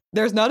a lot.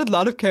 There's not a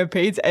lot of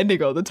campaigns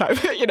ending all the time,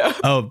 you know?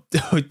 Oh,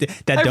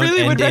 I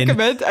really would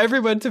recommend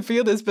everyone to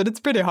feel this, but it's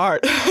pretty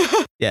hard.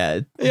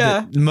 Yeah.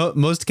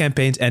 Most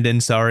campaigns end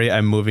in, sorry,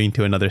 I'm moving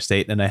to another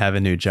state and I have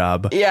a new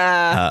job.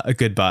 Yeah.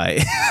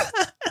 Goodbye.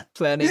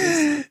 Planning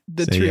is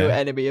the true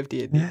enemy of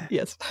D&D.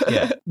 Yes.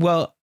 Yeah.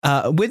 Well,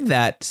 with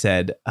that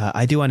said,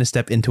 I do want to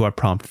step into our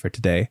prompt for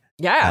today.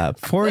 Yeah.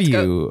 For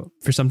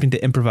something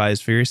to improvise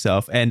for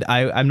yourself. And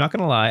I'm not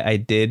going to lie, I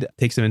did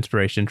take some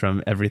inspiration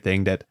from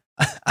everything that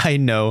I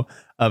know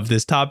of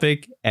this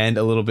topic and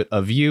a little bit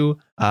of you.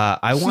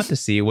 I want to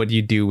see what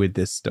you do with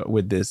this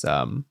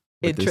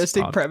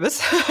interesting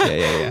premise.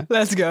 Yeah.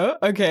 Let's go.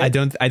 Okay. I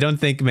don't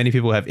think many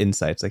people have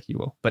insights like you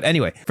will. But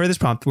anyway, for this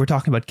prompt, we're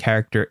talking about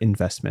character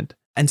investment.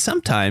 And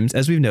sometimes,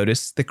 as we've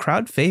noticed, the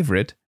crowd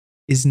favorite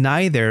is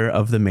neither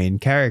of the main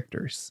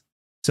characters.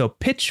 So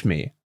pitch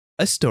me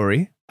a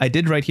story. I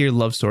did write here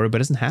love story, but it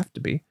doesn't have to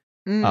be.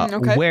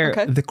 Where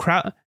the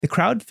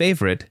crowd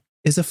favorite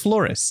is a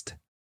florist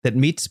that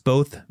meets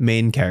both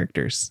main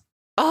characters.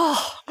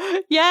 Oh,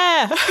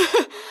 yeah.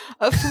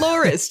 A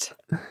florist.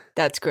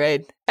 That's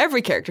great.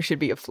 Every character should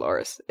be a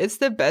florist. It's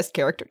the best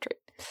character trait.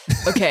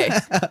 Okay.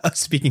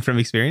 Speaking from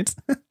experience?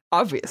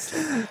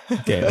 Obviously.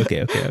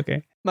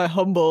 Okay. My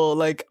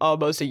humble,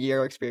 almost a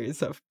year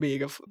experience of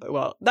being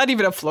not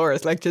even a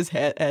florist, just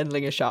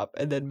handling a shop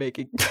and then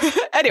making...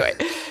 Anyway.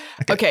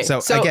 Okay, so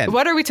again,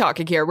 what are we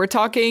talking here? We're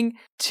talking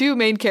two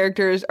main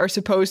characters are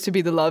supposed to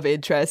be the love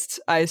interests,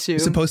 I assume.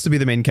 Supposed to be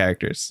the main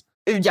characters.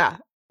 Yeah,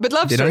 but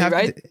love story,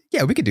 right?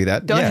 Yeah, we could do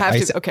that. Don't have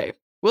to. Okay,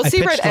 we'll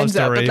see where it ends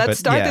up, but let's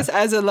start this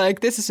as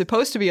this is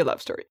supposed to be a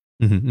love story.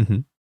 Mm-hmm.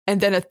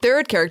 And then a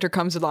third character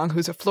comes along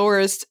who's a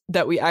florist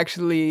that we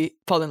actually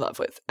fall in love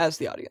with as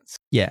the audience.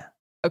 Yeah.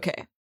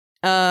 Okay.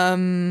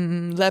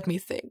 Let me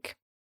think.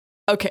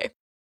 Okay.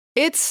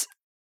 It's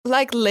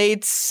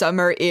late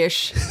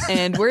summer-ish,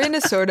 and we're in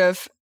a sort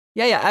of...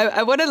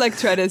 I want to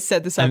try to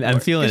set this up. I'm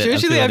feeling it.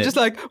 Usually I'm just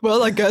I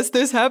guess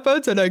this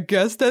happens, and I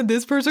guess then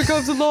this person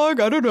comes along.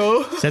 I don't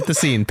know. Set the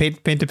scene. Paint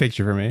a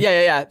picture for me.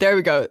 Yeah. There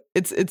we go.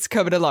 It's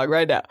coming along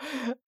right now.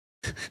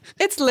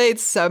 It's late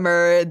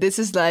summer. This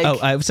is Oh,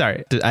 I'm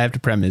sorry. I have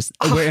to premise.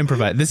 We're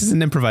improvised. This is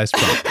an improvised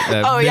prompt.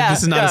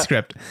 This is not a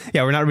script.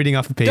 Yeah, we're not reading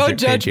off the page. Don't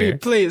judge me,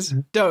 please.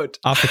 Don't.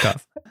 Off the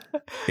cuff.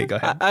 Okay, go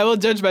ahead. I will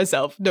judge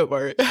myself. Don't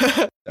worry.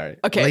 Sorry.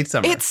 Okay. Late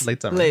summer. It's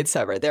late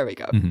summer. There we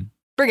go. Mm-hmm.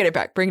 Bringing it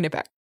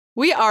back.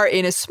 We are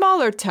in a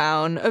smaller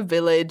town, a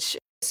village,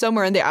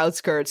 somewhere in the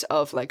outskirts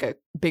of a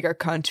bigger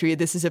country.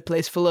 This is a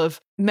place full of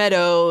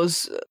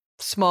meadows,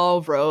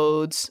 small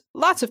roads,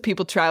 lots of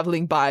people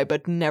traveling by,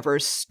 but never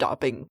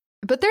stopping.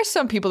 But there's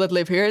some people that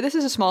live here. This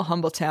is a small,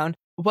 humble town.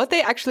 What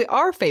they actually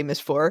are famous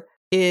for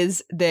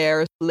is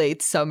their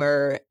late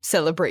summer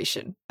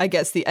celebration. I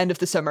guess the end of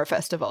the summer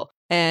festival.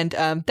 And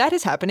that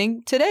is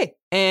happening today.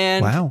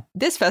 And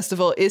This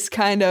festival is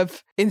kind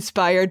of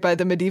inspired by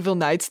the medieval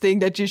knights thing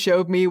that you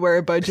showed me, where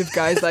a bunch of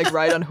guys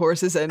ride on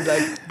horses and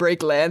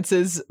break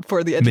lances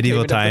for the entertainment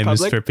medieval times of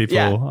the public. For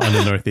people on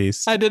the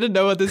Northeast. I didn't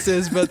know what this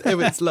is, but it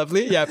was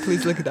lovely. Yeah,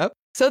 please look it up.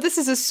 So this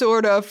is a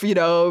sort of,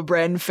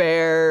 Bren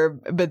fair,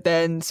 but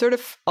then sort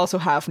of also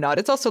half not.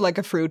 It's also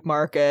a fruit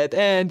market,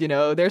 and,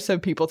 there's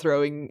some people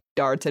throwing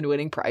darts and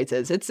winning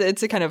prizes. It's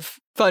a kind of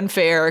fun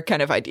fair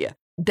kind of idea.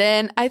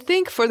 Then I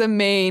think for the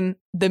main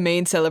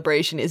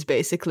celebration is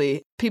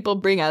basically people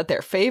bring out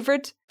their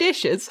favorite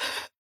dishes,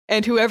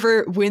 and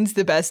whoever wins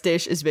the best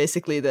dish is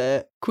basically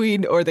the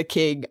queen or the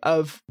king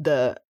of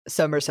the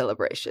summer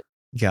celebration.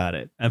 Got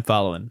it. I'm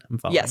following.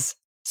 Yes.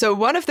 So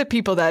one of the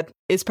people that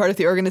is part of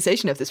the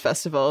organization of this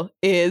festival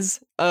is,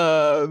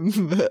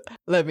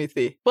 let me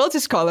see. We'll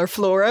just call her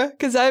Flora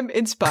because I'm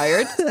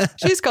inspired.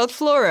 She's called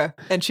Flora,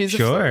 and she's a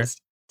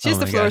florist. She's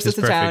the florist of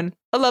the town.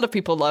 A lot of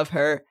people love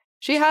her.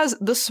 She has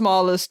the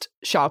smallest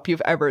shop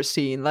you've ever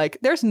seen.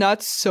 There's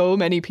not so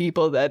many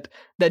people that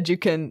you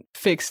can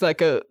fix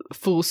a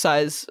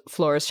full-size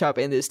florist shop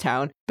in this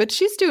town. But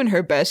she's doing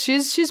her best.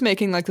 She's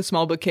making the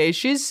small bouquets.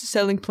 She's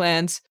selling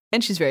plants,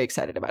 and she's very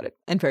excited about it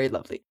and very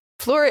lovely.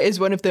 Flora is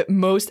one of the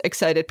most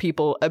excited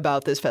people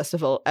about this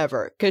festival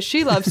ever because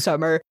she loves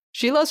summer.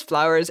 She loves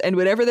flowers, and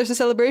whenever there's a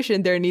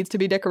celebration, there needs to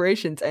be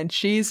decorations, and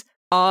she's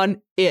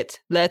on it.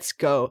 Let's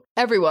go.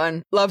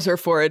 Everyone loves her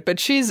for it, but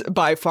she's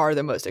by far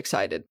the most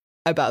excited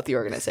about the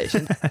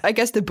organization. I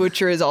guess the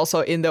butcher is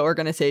also in the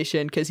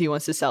organization because he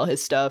wants to sell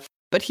his stuff,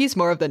 but he's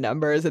more of the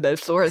numbers. And then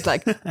Flora's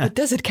like, but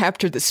does it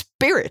capture the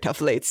spirit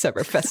of Late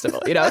Summer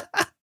Festival? You know,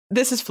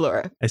 this is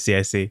Flora. I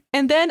see.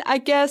 And then I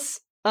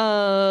guess,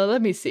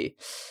 let me see.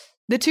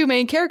 The two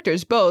main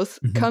characters both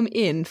come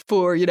in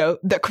for, you know,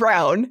 the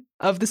crown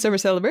of the summer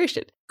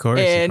celebration. Of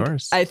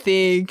course. I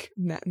think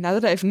now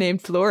that I've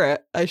named Flora,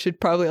 I should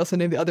probably also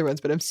name the other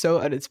ones, but I'm so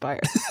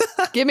uninspired.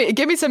 Give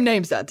me some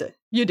names, Dante.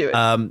 You do it.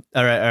 All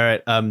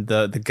right.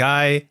 The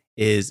guy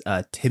is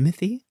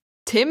Timothy.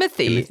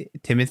 Timothy.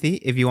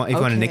 If you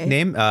want a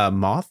nickname,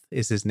 Moth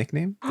is his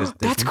nickname.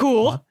 That's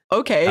cool. Moth.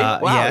 Okay.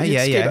 Wow.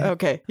 Yeah.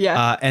 Okay.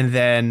 Yeah. And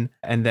then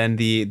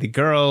the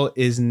girl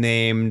is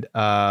named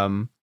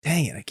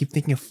dang it, I keep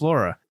thinking of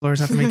Flora. Flora's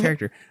not the main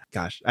character.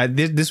 Gosh,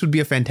 this would be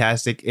a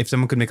fantastic if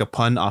someone could make a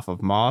pun off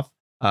of Moth.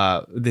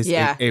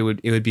 It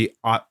would be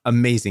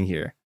amazing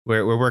here.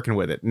 We're working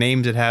with it.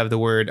 Names that have the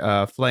word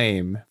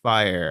flame,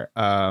 fire.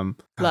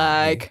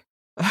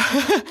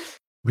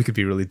 We could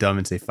be really dumb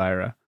and say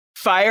Fyra.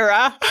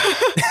 Fyra.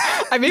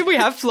 I mean, we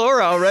have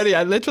Flora already.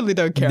 I literally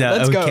don't care. No,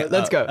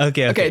 Let's go.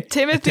 Okay.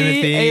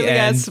 Timothy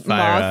alias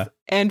Moth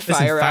and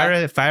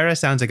Fyra. Fyra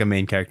sounds like a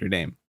main character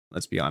name.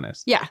 Let's be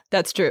honest. Yeah,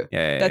 that's true.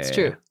 That's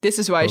true. This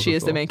is why she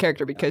is the main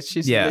character, because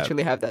she's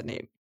literally have that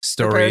name.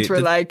 Her parents were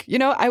like, you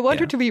know, I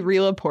want her to be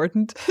real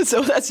important,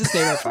 so let's just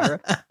name her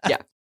Fyra. Yeah.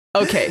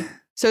 Okay.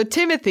 So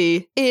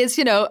Timothy is,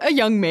 you know, a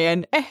young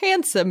man, a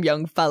handsome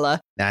young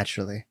fella.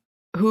 Naturally.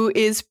 Who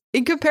is,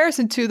 in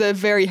comparison to the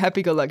very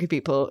happy-go-lucky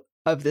people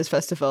of this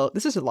festival,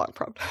 this is a long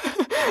prompt.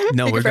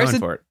 No, we're going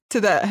for it.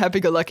 To the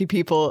happy-go-lucky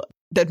people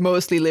that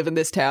mostly live in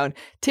this town,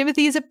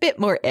 Timothy is a bit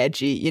more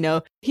edgy, you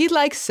know. He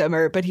likes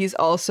summer, but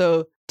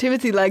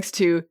Timothy likes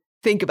to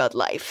think about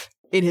life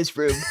in his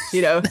room,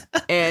 you know,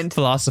 and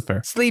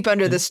philosopher, sleep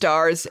under the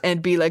stars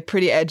and be like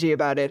pretty edgy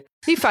about it.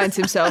 He finds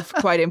himself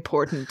quite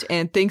important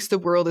and thinks the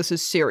world is a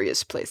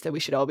serious place that we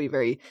should all be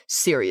very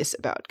serious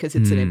about because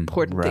it's an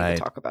important thing to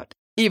talk about,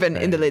 even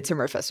in the Late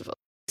Summer Festival.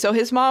 So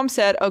his mom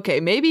said, okay,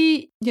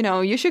 maybe, you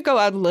know, you should go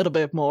out a little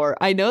bit more.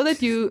 I know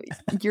that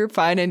you're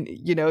fine and,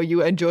 you know,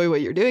 you enjoy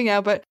what you're doing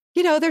now, but,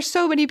 you know, there's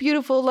so many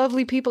beautiful,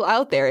 lovely people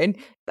out there. And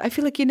I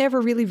feel like you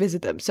never really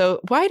visit them. So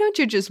why don't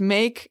you just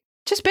bake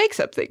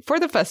something for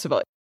the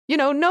festival? You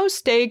know, no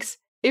stakes.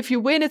 If you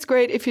win, it's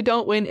great. If you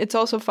don't win, it's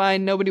also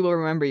fine. Nobody will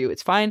remember you.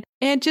 It's fine.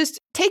 And just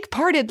take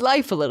part in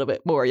life a little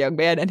bit more, young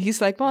man. And he's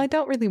like, well, I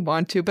don't really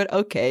want to, but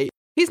okay.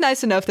 He's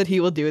nice enough that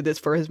he will do this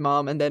for his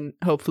mom. And then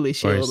hopefully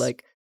she'll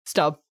like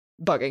stop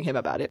bugging him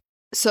about it.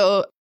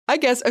 So I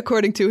guess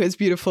according to his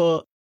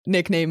beautiful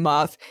nickname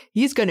Moth,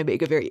 he's going to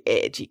make a very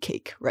edgy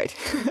cake, right?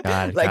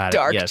 Like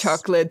dark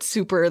chocolate,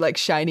 super like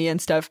shiny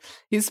and stuff.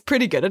 He's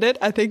pretty good at it.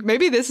 I think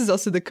maybe this is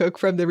also the cook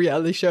from the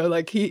reality show.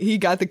 Like he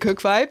got the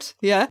cook vibes.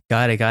 Yeah.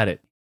 Got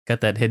it.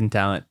 Got that hidden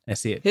talent. I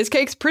see it. His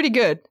cake's pretty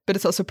good, but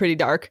it's also pretty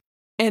dark.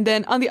 And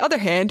then on the other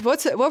hand,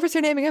 what was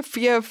her name again?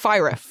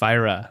 Fyra.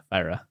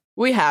 Fyra.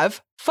 We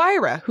have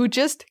Fyra, who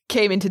just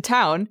came into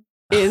town.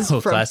 Is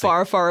from classic.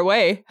 Far, far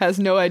away, has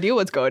no idea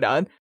what's going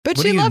on, but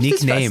she loves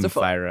this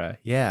festival. Fyra.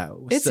 Yeah,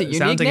 it's a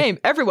unique name.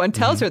 Everyone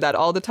tells her that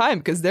all the time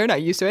because they're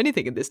not used to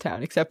anything in this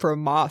town except for a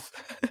moth,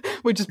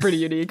 which is pretty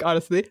unique,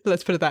 honestly.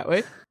 Let's put it that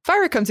way.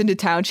 Fyra comes into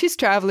town. She's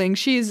traveling.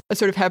 She's a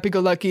sort of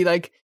happy-go-lucky,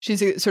 like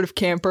she's a sort of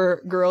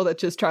camper girl that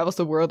just travels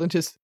the world and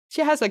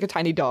she has like a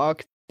tiny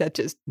dog that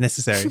just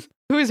necessary.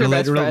 Who is her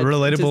best friend?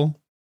 Relatable.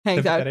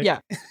 Hangs out. Yeah.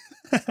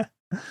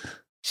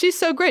 She's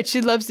so great.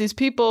 She loves these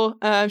people.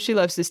 She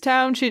loves this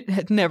town. She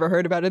had never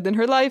heard about it in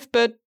her life,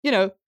 but, you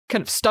know,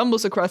 kind of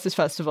stumbles across this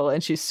festival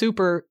and she's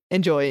super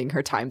enjoying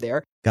her time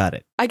there. Got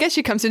it. I guess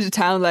she comes into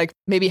town like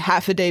maybe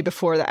half a day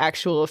before the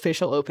actual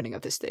official opening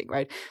of this thing,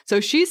 right? So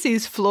she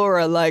sees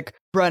Flora like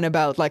run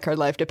about like her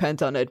life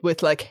depends on it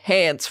with like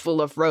hands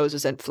full of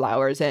roses and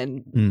flowers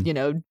and, you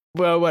know,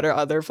 well, what are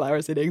other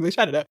flowers in English?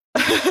 I don't know.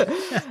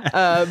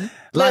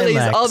 Lilies,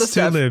 all the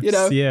stuff, tulips, you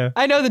know. Yeah.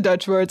 I know the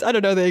Dutch words. I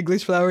don't know the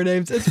English flower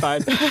names. It's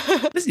fine.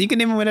 Listen, you can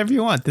name them whatever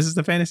you want. This is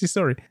the fantasy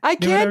story. I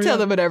can tell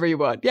them whatever you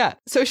want. Yeah.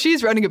 So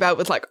she's running about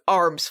with like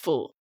arms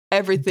full.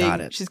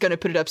 Everything. She's going to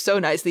put it up so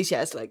nicely. She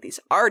has like these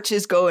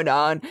arches going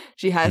on.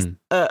 She has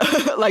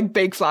like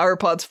big flower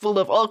pots full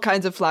of all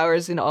kinds of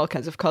flowers in all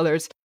kinds of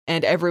colors.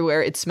 And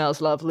everywhere it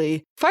smells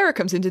lovely. Fyra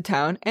comes into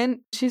town and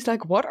she's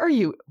like, what are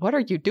you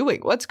doing?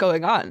 What's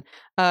going on?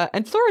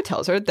 And Flora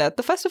tells her that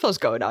the festival's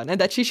going on and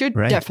that she should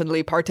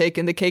definitely partake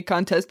in the cake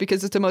contest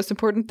because it's the most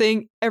important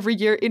thing every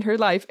year in her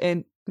life.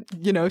 And,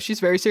 you know,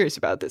 she's very serious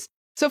about this.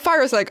 So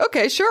Fyra's like,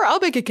 okay, sure, I'll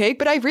bake a cake,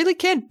 but I really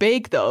can't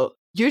bake though.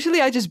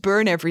 Usually I just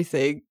burn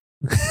everything.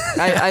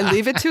 I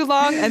leave it too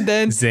long and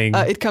then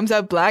it comes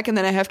out black and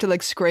then I have to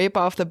like scrape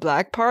off the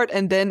black part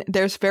and then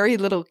there's very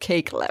little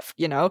cake left,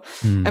 you know?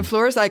 And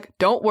Flora's like,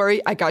 don't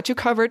worry, I got you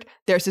covered.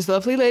 There's this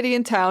lovely lady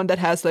in town that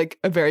has like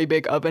a very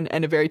big oven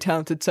and a very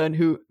talented son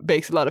who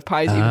bakes a lot of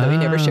pies even though he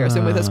never shares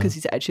them with us because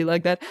he's edgy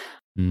like that.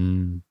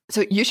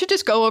 So you should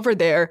just go over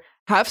there,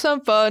 have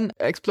some fun,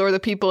 explore the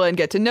people and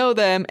get to know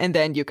them. And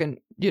then you can,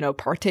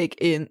 partake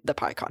in the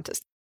pie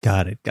contest.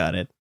 Got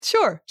it.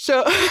 Sure.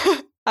 So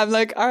I'm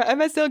like,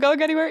 am I still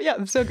going anywhere? Yeah,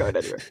 I'm still going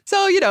anywhere.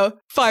 So,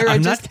 Fire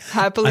just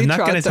happily trots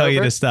over. I'm not going to tell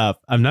you to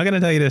stop. I'm not going to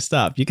tell you to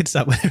stop. You can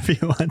stop whenever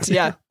you want to.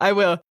 Yeah, I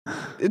will.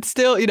 It's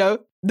still,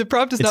 the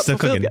prompt is not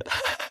fulfilled yet.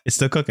 It's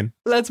still cooking.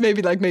 Let's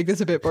maybe make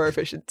this a bit more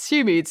efficient.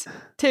 She meets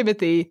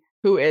Timothy,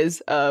 who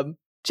is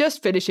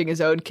just finishing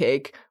his own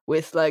cake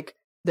with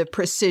the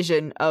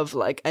precision of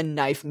a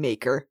knife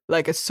maker,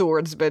 like a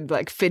swordsman,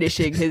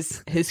 finishing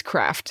his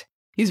craft.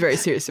 He's very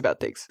serious about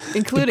things,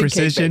 including the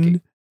precision cake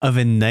making. Of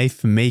a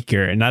knife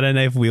maker, not a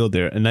knife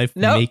wielder, a knife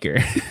maker.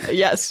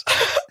 Yes,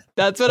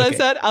 that's what I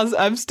said.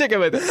 I'm sticking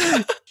with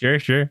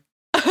it. Sure.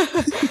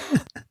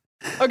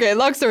 Okay,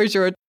 long story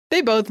short,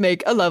 they both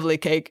make a lovely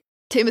cake.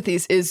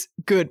 Timothy's is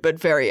good, but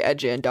very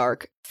edgy and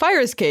dark.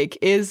 Fire's cake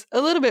is a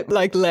little bit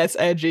less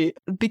edgy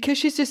because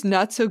she's just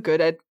not so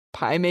good at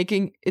pie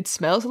making. It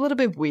smells a little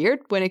bit weird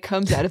when it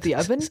comes out of the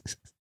oven.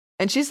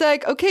 And she's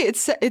like, okay,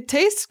 it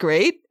tastes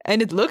great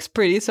and it looks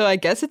pretty, so I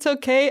guess it's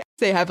okay.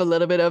 They have a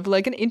little bit of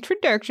an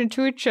introduction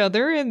to each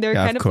other, and they're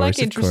kind of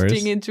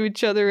interesting into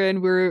each other,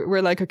 and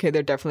we're like, okay,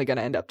 they're definitely going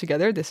to end up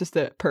together. This is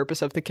the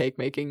purpose of the cake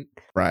making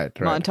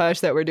montage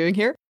that we're doing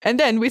here. And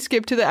then we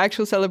skip to the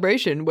actual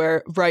celebration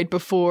where right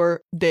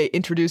before they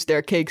introduce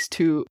their cakes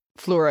to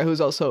Flora, who's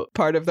also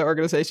part of the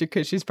organization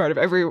because she's part of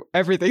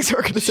everything's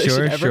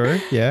organization ever.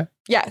 Sure, yeah.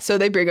 Yeah, so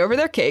they bring over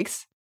their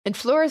cakes. And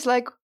Flora's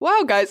like,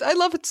 wow, guys, I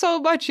love it so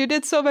much. You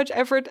did so much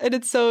effort and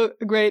it's so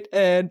great.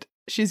 And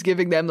she's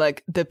giving them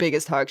the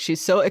biggest hug.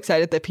 She's so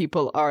excited that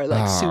people are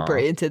super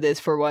into this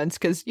for once.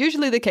 Because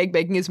usually the cake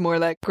baking is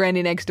more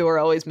Granny next door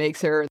always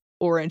makes her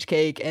orange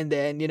cake. And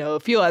then, a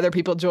few other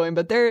people join.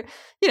 But they're,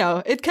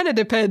 it kind of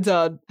depends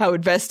on how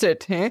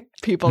invested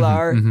people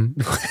are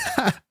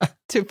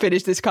to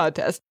finish this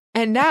contest.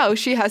 And now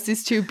she has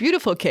these two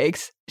beautiful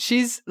cakes.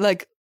 She's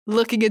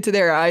looking into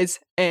their eyes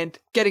and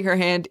getting her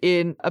hand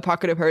in a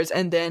pocket of hers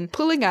and then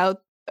pulling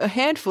out a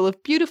handful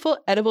of beautiful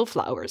edible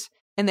flowers.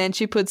 And then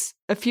she puts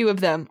a few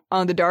of them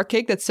on the dark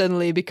cake that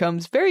suddenly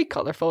becomes very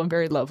colorful and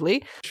very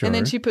lovely. Sure. And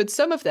then she puts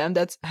some of them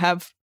that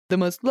have the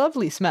most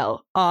lovely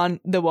smell on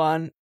the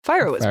one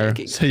Fire was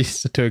making.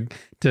 So to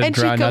and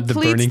drown she out the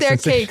completes burning their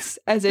sensation. cakes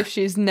as if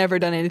she's never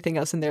done anything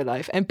else in their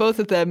life. And both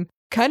of them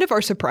kind of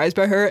are surprised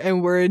by her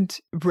and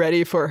weren't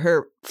ready for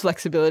her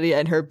flexibility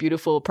and her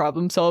beautiful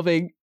problem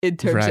solving in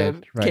terms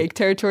of cake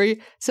territory.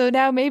 So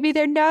now maybe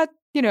they're not,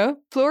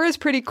 Flora's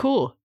pretty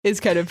cool is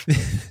kind of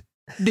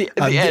the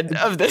end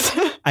of this.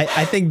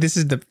 I think this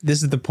is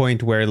the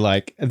point where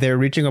they're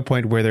reaching a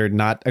point where they're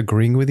not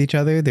agreeing with each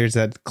other. There's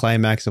that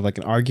climax of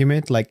an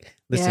argument.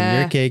 Listen,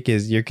 your cake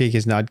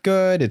is not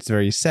good. It's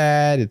very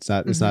sad. It's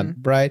not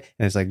bright.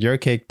 And it's your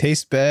cake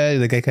tastes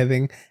bad, that kind of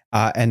thing.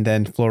 And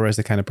then Flora is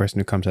the kind of person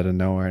who comes out of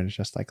nowhere and is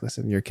just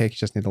listen, your cakes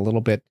just need a little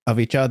bit of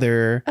each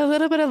other. A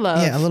little bit of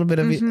love. Yeah, a little bit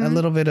of, a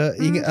little bit of,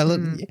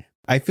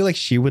 I feel like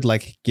she would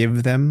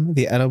give them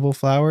the edible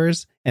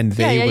flowers and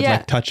they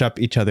would touch up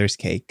each other's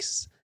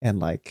cakes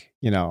and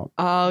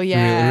oh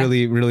yeah,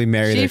 really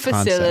marry their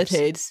concepts. She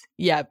facilitates.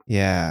 Yep.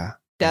 Yeah.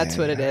 That's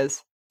what it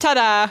is.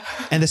 Ta-da!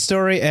 And the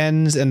story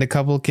ends and the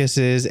couple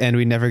kisses and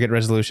we never get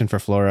resolution for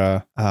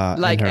Flora.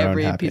 Like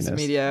every piece of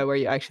media where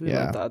you actually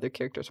love the other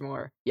characters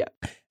more. Yeah.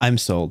 I'm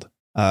sold.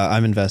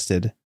 I'm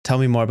invested. Tell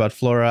me more about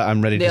Flora.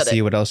 I'm ready to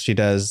see what else she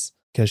does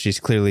because she's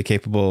clearly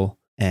capable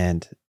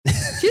and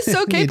she's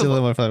so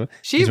capable.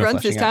 She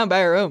runs this town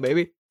by her own,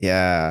 baby.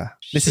 Yeah.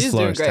 This is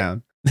Flora's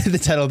Town. The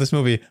title of this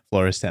movie,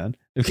 Flora's Town.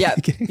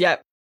 Yeah.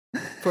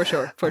 For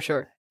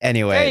sure.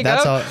 Anyway,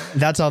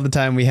 that's all the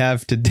time we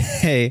have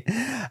today.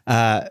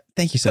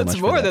 Thank you so much.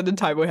 That's more than the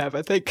time we have,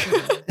 I think.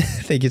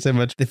 Thank you so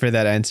much for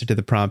that answer to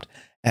the prompt.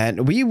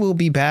 And we will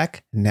be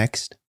back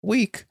next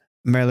week.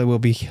 Marla will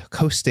be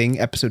hosting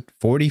episode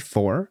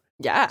 44.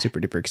 Yeah. Super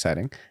duper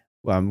exciting.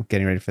 Well, I'm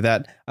getting ready for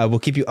that. We'll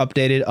keep you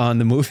updated on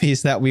the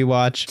movies that we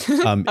watch.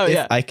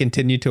 If I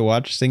continue to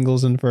watch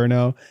Singles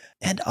Inferno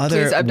and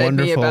other Please update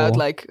wonderful... me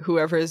about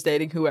whoever is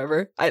dating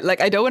whoever. I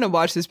don't want to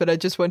watch this, but I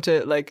just want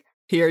to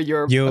hear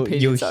your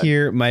opinions. You'll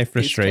hear my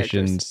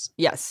frustrations.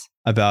 Yes.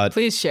 About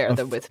please share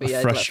them with me.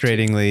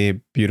 Frustratingly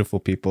beautiful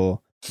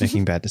people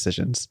making bad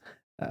decisions.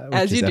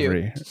 As you do.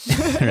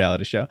 Every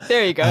reality show.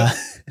 There you go.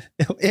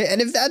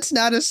 And if that's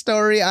not a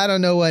story, I don't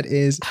know what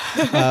is.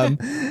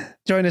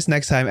 Join us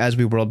next time as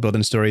we world build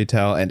and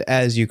storytell, and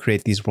as you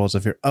create these worlds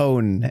of your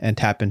own and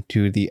tap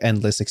into the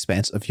endless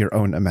expanse of your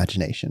own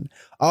imagination.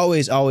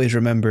 Always, always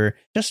remember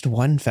just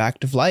one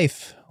fact of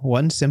life,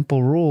 one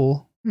simple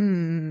rule.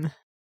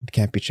 It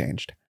can't be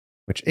changed,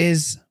 which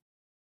is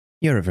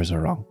your rivers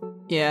are wrong.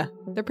 Yeah,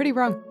 they're pretty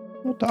wrong.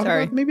 We'll talk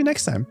about maybe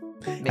next time.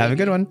 Maybe. Have a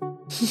good one.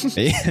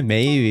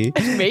 Maybe.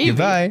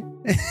 Goodbye.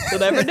 We'll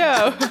never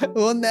know.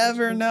 We'll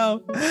never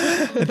know.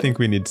 I think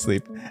we need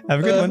sleep. Have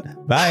a good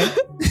one. Bye.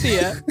 See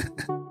ya.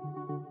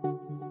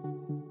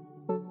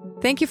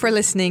 Thank you for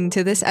listening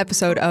to this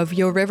episode of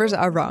Your Rivers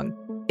Are Wrong.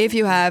 If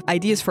you have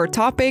ideas for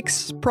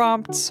topics,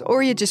 prompts,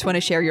 or you just want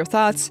to share your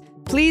thoughts,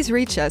 please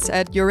reach us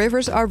at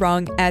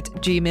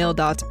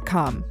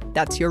yourriversarewrong@gmail.com.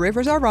 That's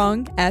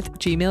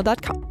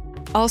yourriversarewrong@gmail.com.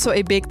 Also,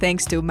 a big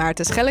thanks to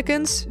Maarten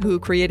Schellekens, who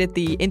created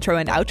the intro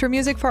and outro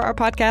music for our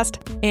podcast.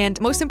 And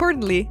most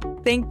importantly,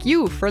 thank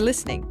you for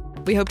listening.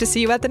 We hope to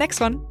see you at the next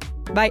one.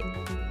 Bye.